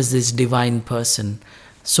and he was this divine person,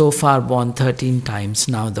 so far born 13 times,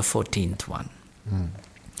 now the 14th one.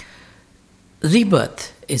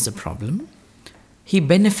 Rebirth is a problem. He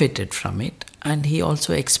benefited from it and he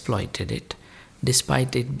also exploited it,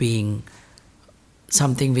 despite it being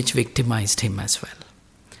something which victimized him as well.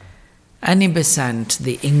 Annie Besant,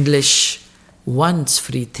 the English once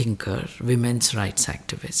free thinker, women's rights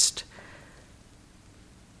activist,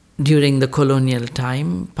 during the colonial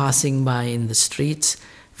time, passing by in the streets,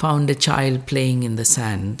 found a child playing in the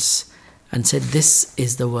sands and said, "This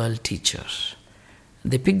is the world teacher."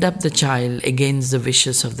 They picked up the child against the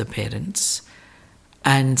wishes of the parents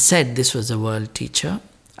and said this was a world teacher,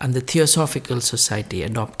 and the Theosophical Society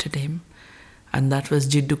adopted him, and that was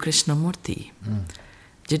Jiddu Krishnamurti.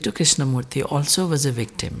 Jiddu Krishnamurti also was a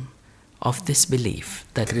victim of this belief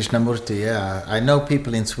that Krishnamurti, yeah. I know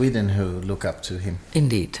people in Sweden who look up to him.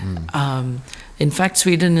 Indeed. In fact,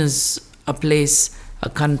 Sweden is a place, a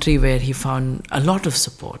country where he found a lot of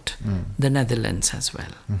support. The Netherlands as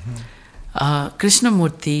well.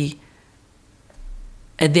 Krishnamurti,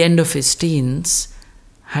 at the end of his teens,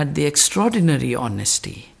 had the extraordinary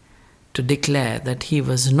honesty to declare that he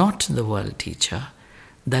was not the world teacher,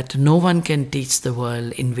 that no one can teach the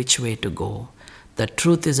world in which way to go, that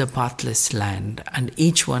truth is a pathless land and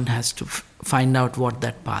each one has to find out what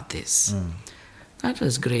that path is. That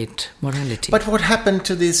was great morality. But what happened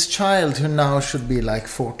to this child who now should be like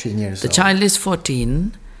 14 years old? The child is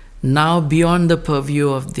 14, now beyond the purview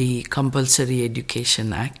of the Compulsory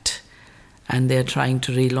Education Act, and they are trying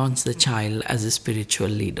to relaunch the child as a spiritual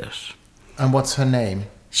leader. And what's her name?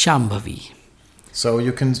 Shambhavi. So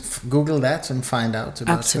you can Google that and find out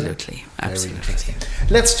about Absolutely. her? Very interesting.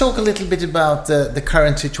 Let's talk a little bit about the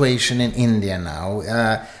current situation in India now.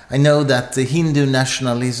 I know that the Hindu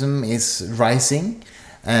nationalism is rising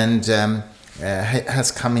and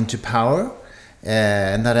has come into power.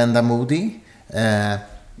 Narendra Modi.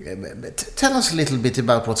 Tell us a little bit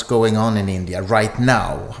about what's going on in India right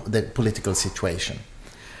now, the political situation.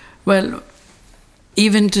 Well,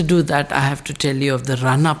 even to do that, I have to tell you of the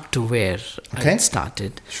run-up to where it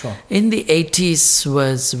started. Sure. In the 80s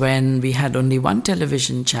was when we had only one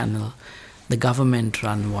television channel, the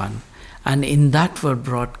government-run one, and in that were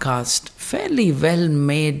broadcast fairly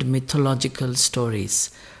well-made mythological stories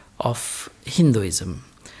of Hinduism.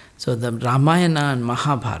 So the Ramayana and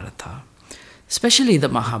Mahabharata, especially the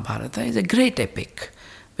Mahabharata, is a great epic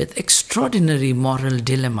with extraordinary moral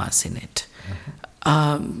dilemmas in it.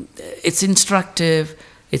 It's instructive,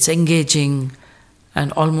 it's engaging,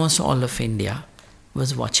 and almost all of India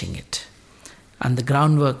was watching it. And the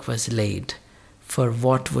groundwork was laid for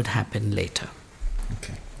what would happen later.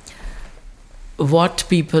 Okay. What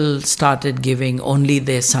people started giving only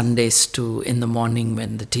their Sundays to in the morning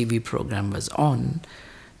when the TV program was on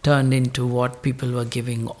turned into what people were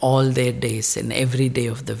giving all their days in every day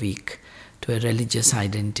of the week to a religious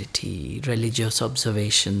identity, religious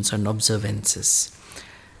observations and observances.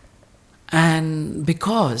 And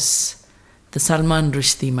because the Salman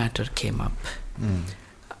Rushdie matter came up,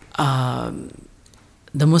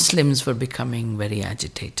 the Muslims were becoming very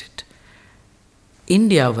agitated.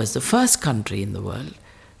 India was the first country in the world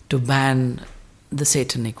to ban the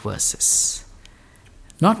satanic verses.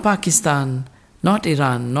 Not Pakistan, not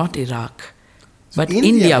Iran, not Iraq, but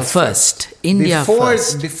India first. India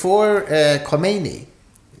first. Before Khomeini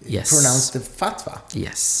Yes. pronounced the fatwa.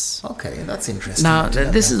 Yes. Okay, that's interesting. Now,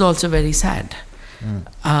 this is also very sad.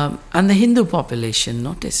 And the Hindu population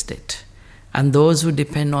noticed it. And those who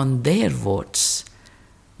depend on their votes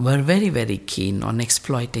were very, very keen on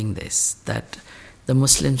exploiting this, that the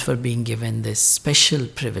Muslims were being given these special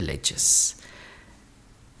privileges.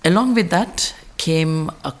 Along with that came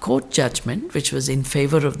a court judgment which was in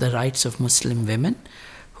favor of the rights of Muslim women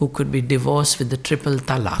who could be divorced with the triple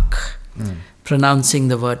talaq. Pronouncing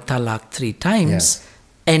the word talaq 3 times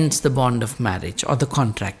ends the bond of marriage or the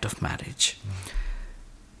contract of marriage.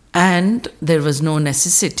 And there was no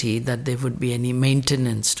necessity that there would be any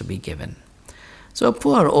maintenance to be given. So a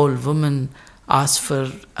poor old woman asked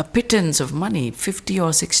for a pittance of money, 50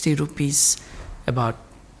 or 60 rupees, about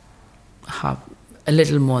a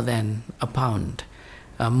little more than a pound,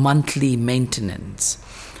 monthly maintenance.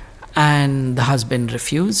 And the husband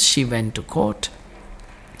refused. She went to court.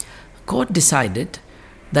 Court decided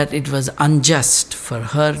that it was unjust for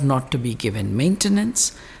her not to be given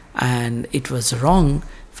maintenance, and it was wrong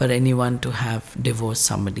for anyone to have divorced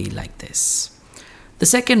somebody like this. The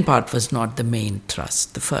second part was not the main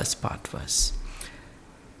thrust, the first part was.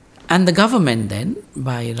 And the government then,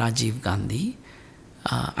 by Rajiv Gandhi,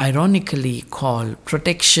 ironically called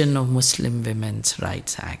Protection of Muslim Women's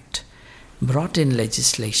Rights Act, brought in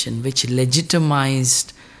legislation which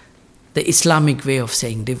legitimized the Islamic way of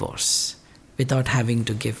saying divorce without having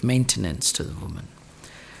to give maintenance to the woman.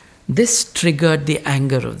 This triggered the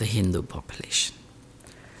anger of the Hindu population.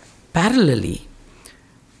 Parallelly,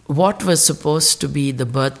 what was supposed to be the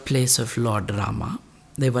birthplace of Lord Rama,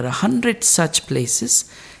 there were 100 such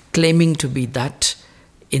places claiming to be that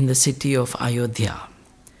in the city of Ayodhya.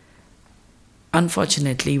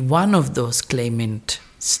 Unfortunately, one of those claimant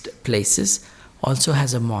places also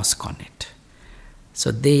has a mosque on it. So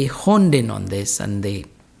they honed in on this and they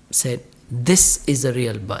said, this is a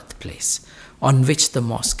real birthplace on which the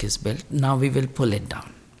mosque is built. Now we will pull it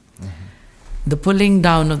down. The pulling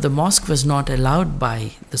down of the mosque was not allowed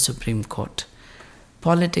by the Supreme Court.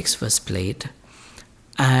 Politics was played,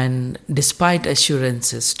 and despite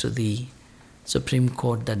assurances to the Supreme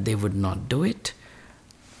Court that they would not do it,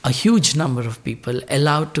 a huge number of people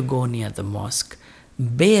allowed to go near the mosque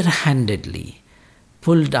barehandedly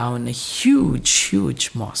pull down a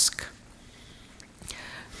huge mosque.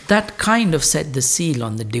 That kind of set the seal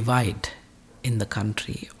on the divide in the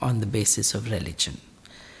country on the basis of religion.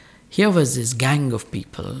 Here was this gang of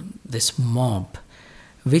people, this mob,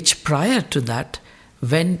 which prior to that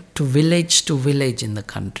went to village in the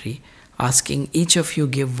country, asking each of you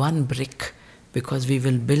give 1 brick because we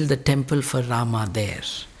will build a temple for Rama there.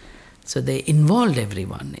 So they involved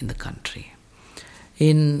everyone in the country.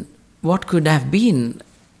 In what could have been,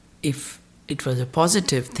 if it was a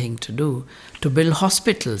positive thing to do, to build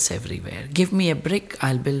hospitals everywhere. Give me a brick,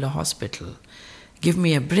 I'll build a hospital. Give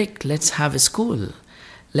me a brick, let's have a school.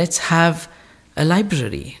 Let's have a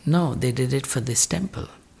library. No, they did it for this temple.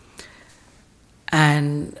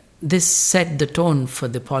 And this set the tone for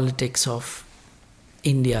the politics of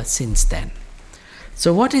India since then.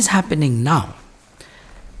 So what is happening now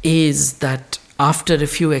is that after a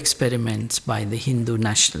few experiments by the Hindu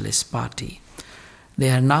Nationalist Party,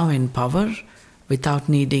 they are now in power without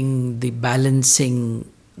needing the balancing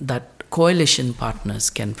that coalition partners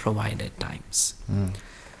can provide at times.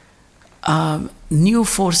 New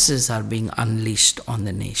forces are being unleashed on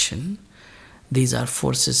the nation. These are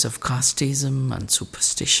forces of casteism and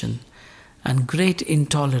superstition and great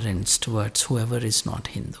intolerance towards whoever is not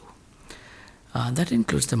Hindu. That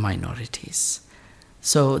includes the minorities.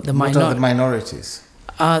 So what are the minorities?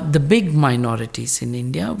 The big minorities in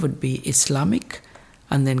India would be Islamic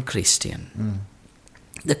and then Christian.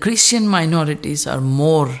 The Christian minorities are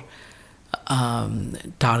more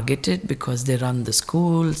targeted because they run the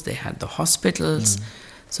schools, they have the hospitals.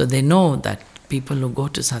 So they know that people who go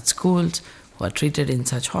to such schools, who are treated in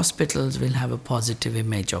such hospitals, will have a positive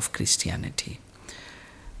image of Christianity.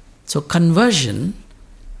 So conversion,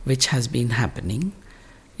 which has been happening,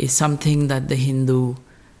 is something that the Hindu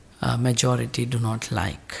majority do not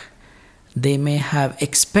like. They may have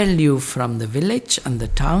expelled you from the village and the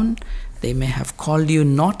town, they may have called you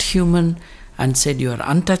not human, and said, you are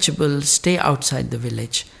untouchable, stay outside the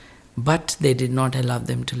village. But they did not allow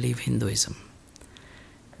them to leave Hinduism,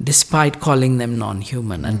 despite calling them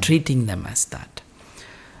non-human and treating them as that.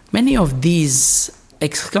 Many of these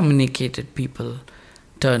excommunicated people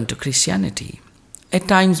turned to Christianity, at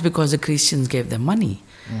times because the Christians gave them money,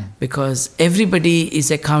 because everybody is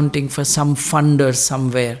accounting for some funder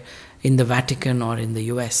somewhere in the Vatican or in the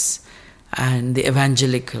US, and the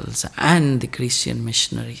evangelicals and the Christian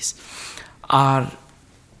missionaries are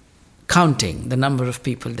counting the number of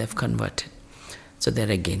people they've converted. So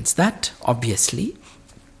they're against that, obviously.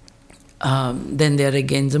 Then they're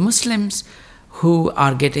against the Muslims who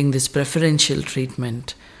are getting this preferential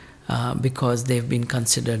treatment because they've been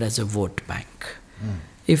considered as a vote bank.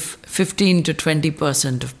 If 15 to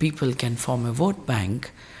 20% of people can form a vote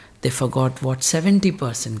bank, they forgot what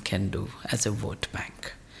 70% can do as a vote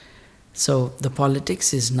bank. So the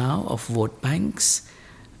politics is now of vote banks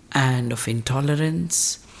and of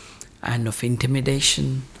intolerance and of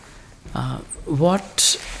intimidation. I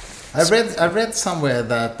read somewhere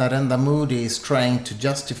that Narendra Modi is trying to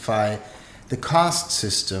justify the caste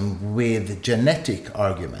system with genetic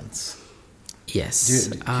arguments. Yes.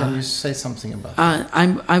 Can you say something about that?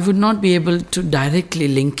 I would not be able to directly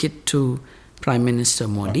link it to Prime Minister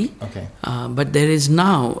Modi. Okay. But there is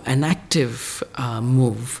now an active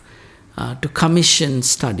move to commission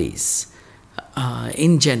studies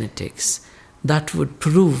in genetics that would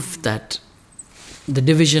prove that the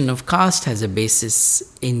division of caste has a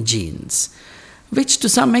basis in genes, which to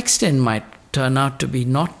some extent might turn out to be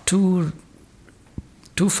not too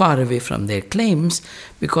far away from their claims,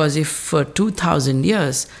 because if for 2,000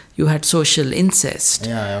 years you had social incest,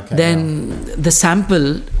 then the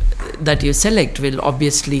sample that you select will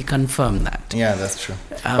obviously confirm that. Yeah, that's true.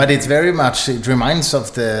 But it's very much, it reminds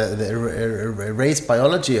of the race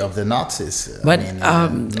biology of the Nazis, in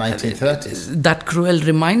the 1930s. That cruel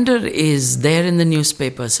reminder is there in the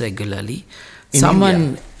newspapers regularly.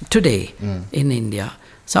 Today in India,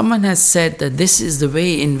 someone has said that this is the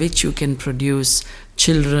way in which you can produce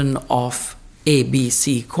children of A, B,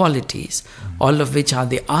 C qualities, all of which are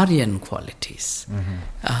the Aryan qualities,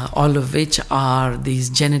 all of which are these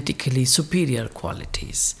genetically superior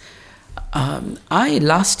qualities. I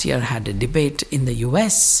last year had a debate in the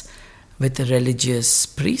US with a religious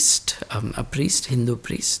priest, Hindu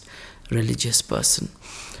priest, religious person.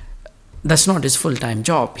 That's not his full-time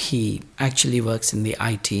job. He actually works in the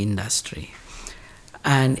IT industry.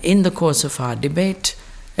 And in the course of our debate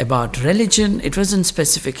about religion, it wasn't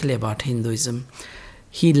specifically about Hinduism,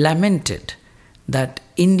 he lamented that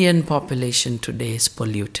Indian population today is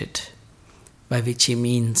polluted, by which he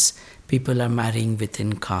means people are marrying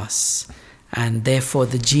within castes, and therefore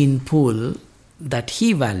the gene pool that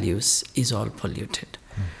he values is all polluted.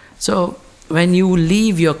 So when you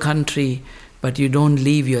leave your country, but you don't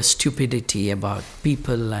leave your stupidity about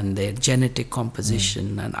people and their genetic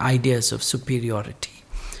composition and ideas of superiority,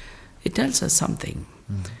 it tells us something.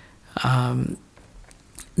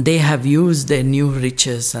 They have used their new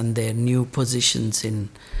riches and their new positions in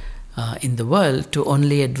the world to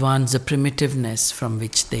only advance the primitiveness from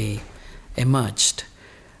which they emerged.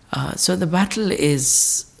 So the battle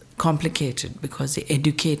is complicated because the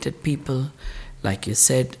educated people, like you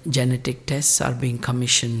said, genetic tests are being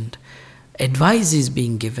commissioned, advice is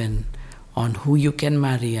being given on who you can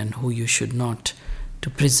marry and who you should not to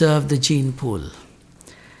preserve the gene pool.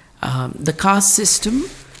 The caste system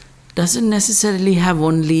doesn't necessarily have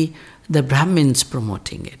only the Brahmins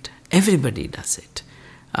promoting it. Everybody does it.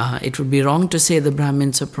 It would be wrong to say the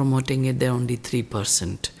Brahmins are promoting it, they're only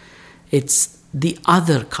 3%. It's the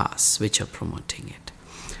other castes which are promoting it.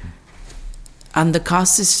 And the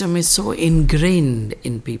caste system is so ingrained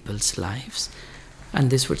in people's lives, and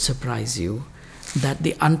this would surprise you, that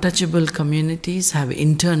the untouchable communities have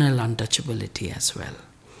internal untouchability as well.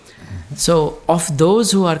 So, of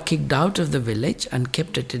those who are kicked out of the village and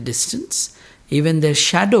kept at a distance, even their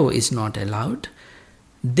shadow is not allowed.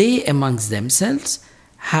 They amongst themselves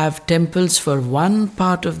have temples for one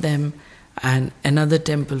part of them and another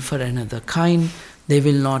temple for another kind. They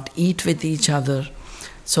will not eat with each other.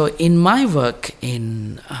 So in my work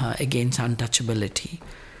against untouchability,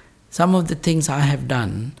 some of the things I have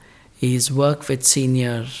done is work with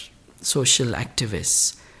senior social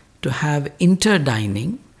activists to have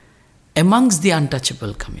interdining amongst the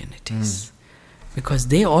untouchable communities, because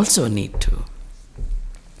they also need to.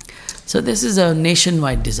 So this is a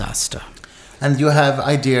nationwide disaster. And you have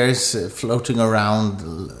ideas floating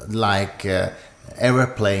around like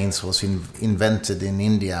aeroplanes was invented in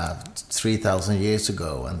India 3,000 years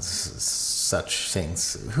ago and such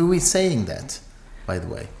things. Who is saying that, by the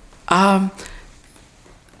way?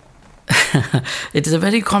 It is a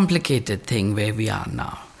very complicated thing where we are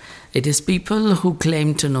now. It is people who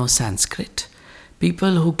claim to know Sanskrit,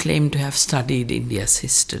 people who claim to have studied India's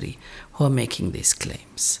history, who are making these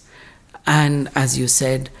claims. And as you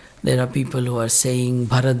said, there are people who are saying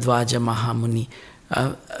Bharadwaja Mahamuni,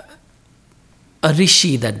 a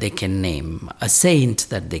rishi that they can name, a saint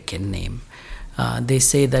that they can name. They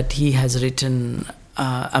say that he has written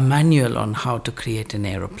a manual on how to create an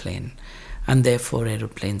aeroplane, and therefore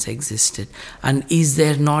aeroplanes existed. And is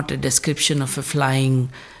there not a description of a flying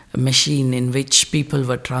machine in which people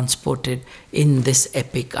were transported in this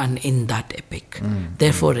epic and in that epic?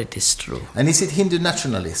 Therefore it is true. And is it Hindu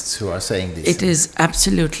nationalists who are saying this? It is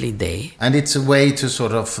absolutely they. And it's a way to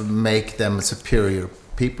sort of make them superior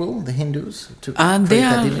people, the Hindus? To they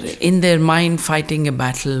are, in their mind, fighting a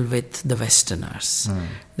battle with the Westerners.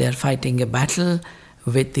 They are fighting a battle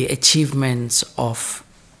with the achievements of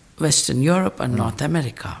Western Europe and North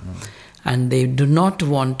America. And they do not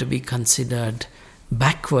want to be considered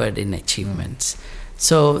backward in achievements.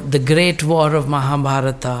 So the great war of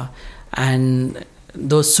Mahabharata and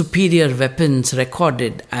those superior weapons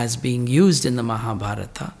recorded as being used in the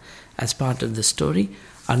Mahabharata as part of the story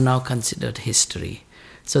are now considered history.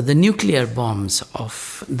 So the nuclear bombs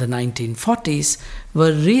of the 1940s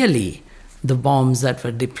were really the bombs that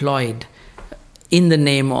were deployed in the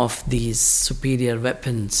name of these superior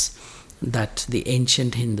weapons that the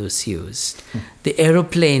ancient Hindus used. The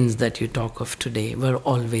aeroplanes that you talk of today were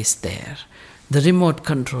always there. The remote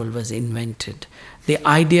control was invented.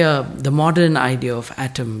 The modern idea of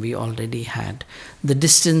atom we already had. The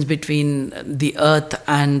distance between the earth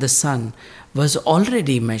and the sun was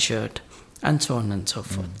already measured, and so on and so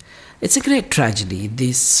forth. It's a great tragedy,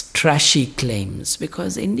 these trashy claims,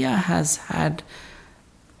 because India has had,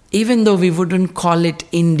 even though we wouldn't call it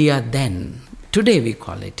India then, today we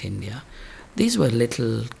call it India, these were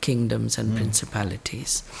little kingdoms and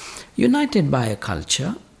principalities, united by a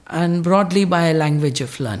culture and broadly by a language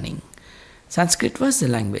of learning. Sanskrit was the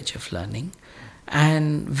language of learning,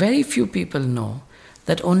 and very few people know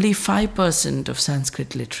that only 5% of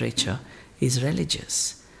Sanskrit literature is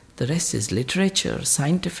religious. The rest is literature,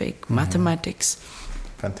 scientific, mathematics.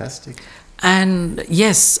 Fantastic. And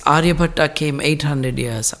yes, Aryabhatta came 800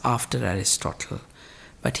 years after Aristotle,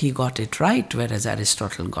 but he got it right, whereas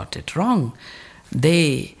Aristotle got it wrong.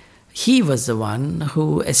 He was the one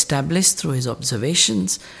who established through his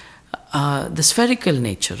observations the spherical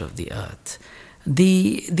nature of the earth,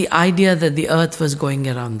 the idea that the earth was going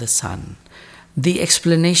around the sun, the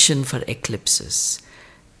explanation for eclipses.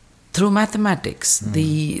 Through mathematics,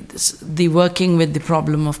 the working with the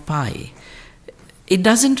problem of pi. It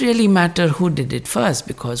doesn't really matter who did it first,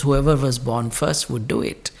 because whoever was born first would do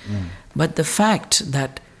it. But the fact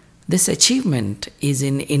that this achievement is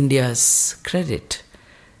in India's credit,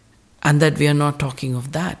 and that we are not talking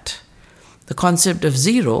of that. The concept of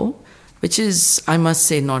zero, which is, I must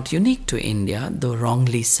say, not unique to India, though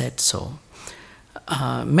wrongly said so.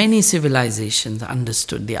 Many civilizations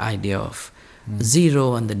understood the idea of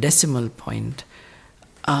zero and the decimal point.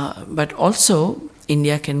 But also,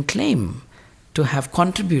 India can claim to have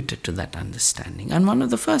contributed to that understanding, and one of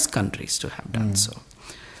the first countries to have done so.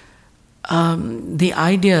 The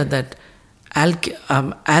idea that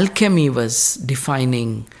alchemy was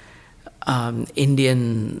defining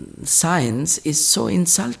Indian science is so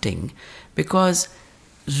insulting, because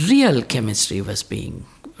real chemistry was being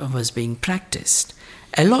practiced.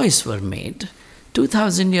 Alloys were made.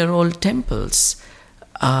 2,000-year-old temples,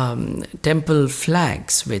 temple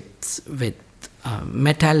flags with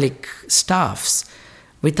metallic staffs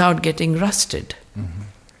without getting rusted.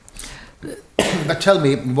 But tell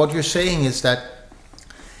me, what you're saying is that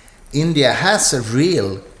India has a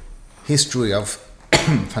real history of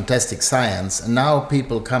fantastic science, and now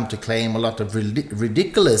people come to claim a lot of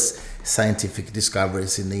ridiculous scientific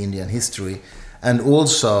discoveries in the Indian history, and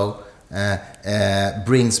also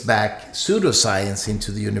brings back pseudoscience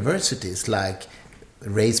into the universities, like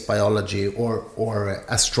race biology or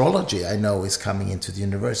astrology, I know, is coming into the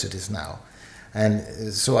universities now. And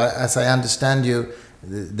so, as I understand you,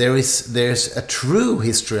 there's a true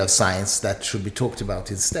history of science that should be talked about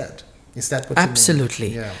instead. Is that what Absolutely.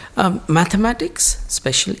 you mean? Yeah. Mathematics,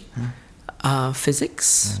 especially,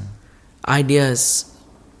 physics, ideas,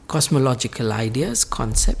 cosmological ideas,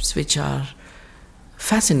 concepts which are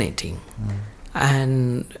fascinating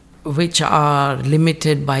and which are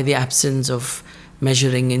limited by the absence of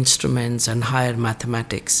measuring instruments and higher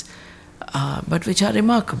mathematics, but which are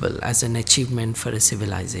remarkable as an achievement for a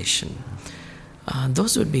civilization.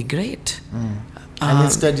 Those would be great. And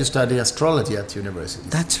instead you study astrology at universities.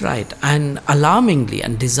 That's right. And alarmingly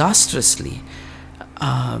and disastrously,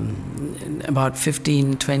 about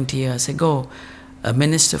 15, 20 years ago, a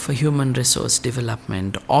Minister for Human Resource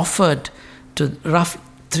Development offered to roughly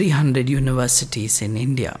 300 universities in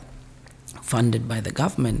India, funded by the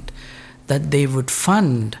government, that they would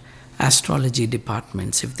fund astrology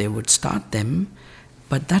departments if they would start them,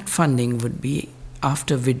 but that funding would be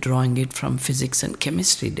after withdrawing it from physics and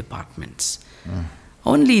chemistry departments.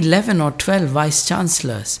 Only 11 or 12 vice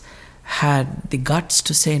chancellors had the guts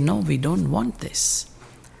to say, no, we don't want this.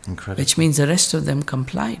 Incredible. Which means the rest of them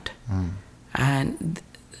complied. And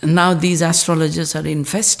now these astrologers are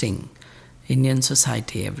infesting Indian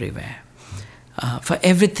society everywhere. For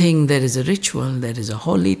everything there is a ritual, there is a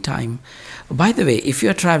holy time. By the way, if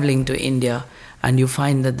you're traveling to India and you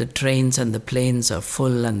find that the trains and the planes are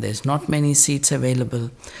full and there's not many seats available,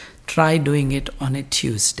 try doing it on a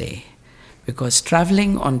Tuesday. Because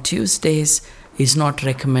traveling on Tuesdays is not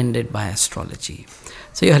recommended by astrology.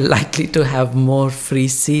 So you're likely to have more free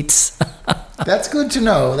seats. That's good to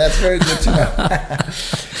know. That's very good to know.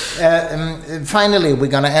 Finally, we're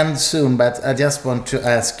going to end soon, but I just want to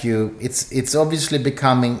ask you, it's obviously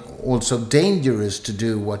becoming also dangerous to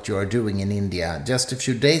do what you are doing in India. Just a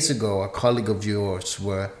few days ago, a colleague of yours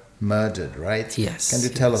were murdered, right? Yes. Can you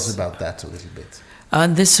tell us about that a little bit?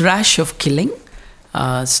 This rash of killing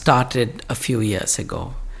started a few years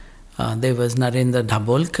ago. There was Narendra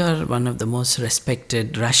Dabholkar, one of the most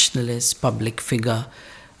respected rationalist public figure,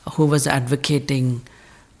 who was advocating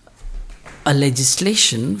a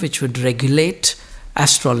legislation which would regulate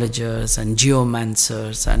astrologers and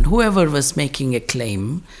geomancers and whoever was making a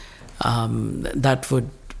claim that would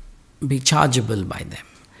be chargeable by them.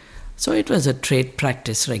 So it was a trade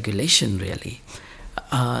practice regulation, really,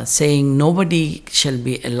 saying nobody shall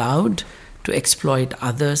be allowed to exploit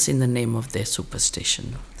others in the name of their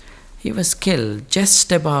superstition. He was killed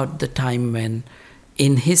just about the time when,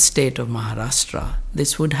 in his state of Maharashtra,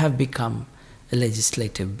 this would have become a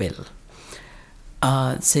legislative bill.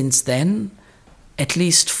 Since then, at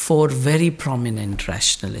least 4 very prominent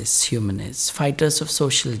rationalists, humanists, fighters of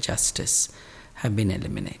social justice have been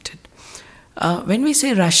eliminated. When we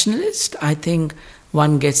say rationalist, I think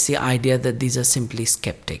one gets the idea that these are simply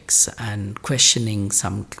skeptics and questioning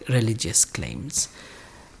some religious claims.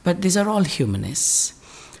 But these are all humanists.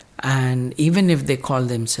 And even if they call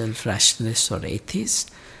themselves rationalists or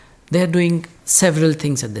atheists, they're doing several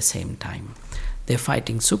things at the same time. They're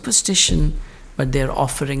fighting superstition, but they're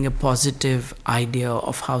offering a positive idea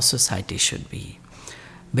of how society should be,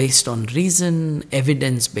 based on reason,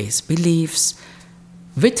 evidence-based beliefs,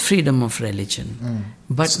 with freedom of religion,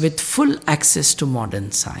 but with full access to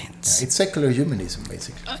modern science. Yeah, it's secular humanism,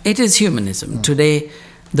 basically. It is humanism. Today,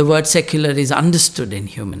 the word secular is understood in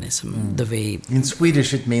humanism, the way... In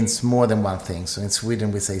Swedish, it means more than one thing. So in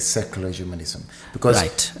Sweden, we say secular humanism.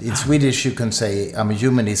 Because in Swedish, you can say, I'm a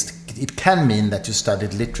humanist. It can mean that you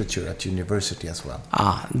studied literature at university as well.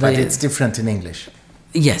 But it's different in English.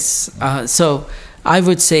 Yes. So I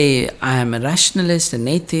would say I am a rationalist, an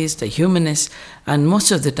atheist, a humanist, and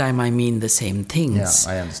most of the time I mean the same things.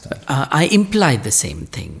 Yeah, I understand. I imply the same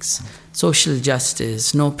things. Social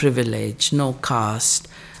justice, no privilege, no caste,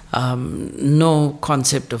 no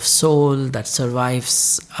concept of soul that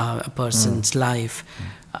survives a person's life,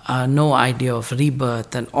 no idea of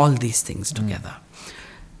rebirth, and all these things together.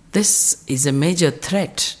 This is a major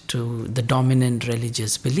threat to the dominant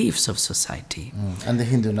religious beliefs of society. And the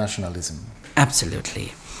Hindu nationalism.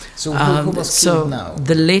 Absolutely. So who was killed now?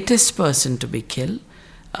 The latest person to be killed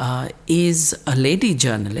is a lady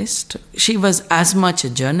journalist. She was as much a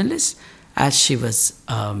journalist as she was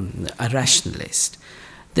a rationalist.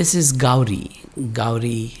 This is Gauri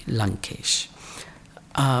Lankesh.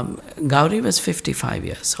 Gauri was 55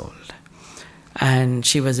 years old. And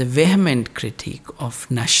she was a vehement critique of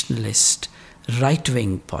nationalist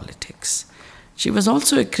right-wing politics. She was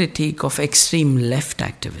also a critique of extreme left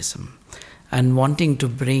activism and wanting to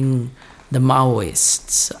bring the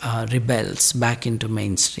Maoists, rebels, back into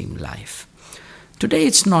mainstream life. Today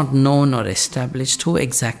it's not known or established who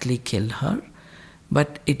exactly killed her,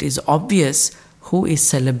 but it is obvious who is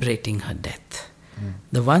celebrating her death.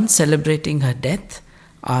 The ones celebrating her death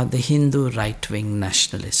are the Hindu right-wing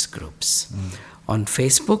nationalist groups. On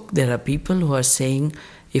Facebook, there are people who are saying,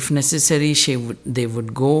 if necessary, they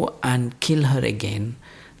would go and kill her again,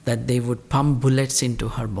 that they would pump bullets into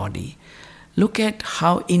her body. Look at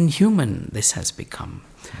how inhuman this has become.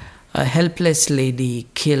 A helpless lady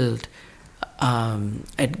killed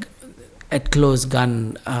at close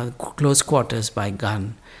quarters by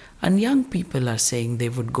gun, and young people are saying they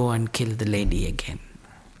would go and kill the lady again.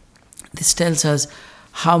 This tells us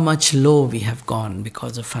how much low we have gone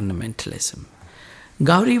because of fundamentalism.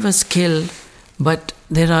 Gauri was killed But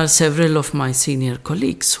there are several of my senior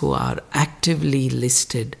colleagues who are actively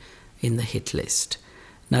listed in the hit list.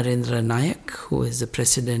 Narendra Nayak, who is the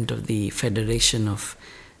president of the Federation of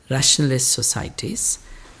Rationalist Societies,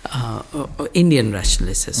 Indian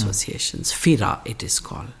Rationalist Associations, FIRA it is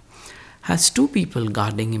called, has 2 people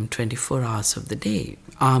guarding him 24 hours of the day,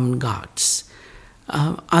 armed guards.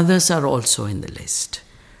 Others are also in the list.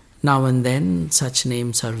 Now and then such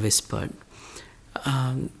names are whispered.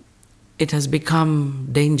 It has become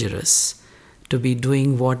dangerous to be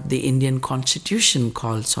doing what the Indian Constitution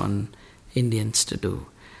calls on Indians to do.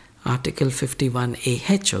 Article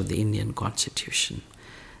 51AH of the Indian Constitution.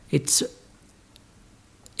 It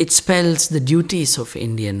spells the duties of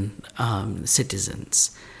Indian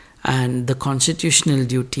citizens. And the constitutional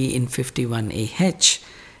duty in 51AH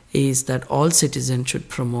is that all citizens should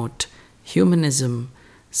promote humanism,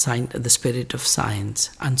 the spirit of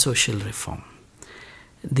science, and social reform.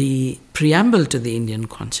 The preamble to the Indian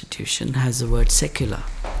Constitution has the word secular.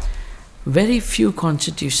 Very few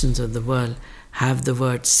constitutions of the world have the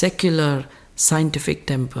word secular, scientific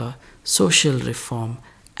temper, social reform,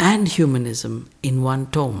 and humanism in one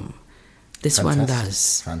tome. This one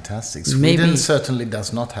does. Fantastic. Sweden certainly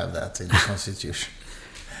does not have that in the Constitution.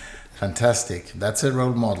 Fantastic. That's a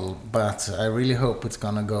role model, but I really hope it's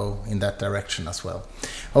going to go in that direction as well.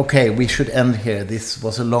 Okay, we should end here. This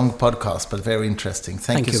was a long podcast, but very interesting.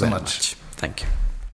 Thank you so much. Thank you.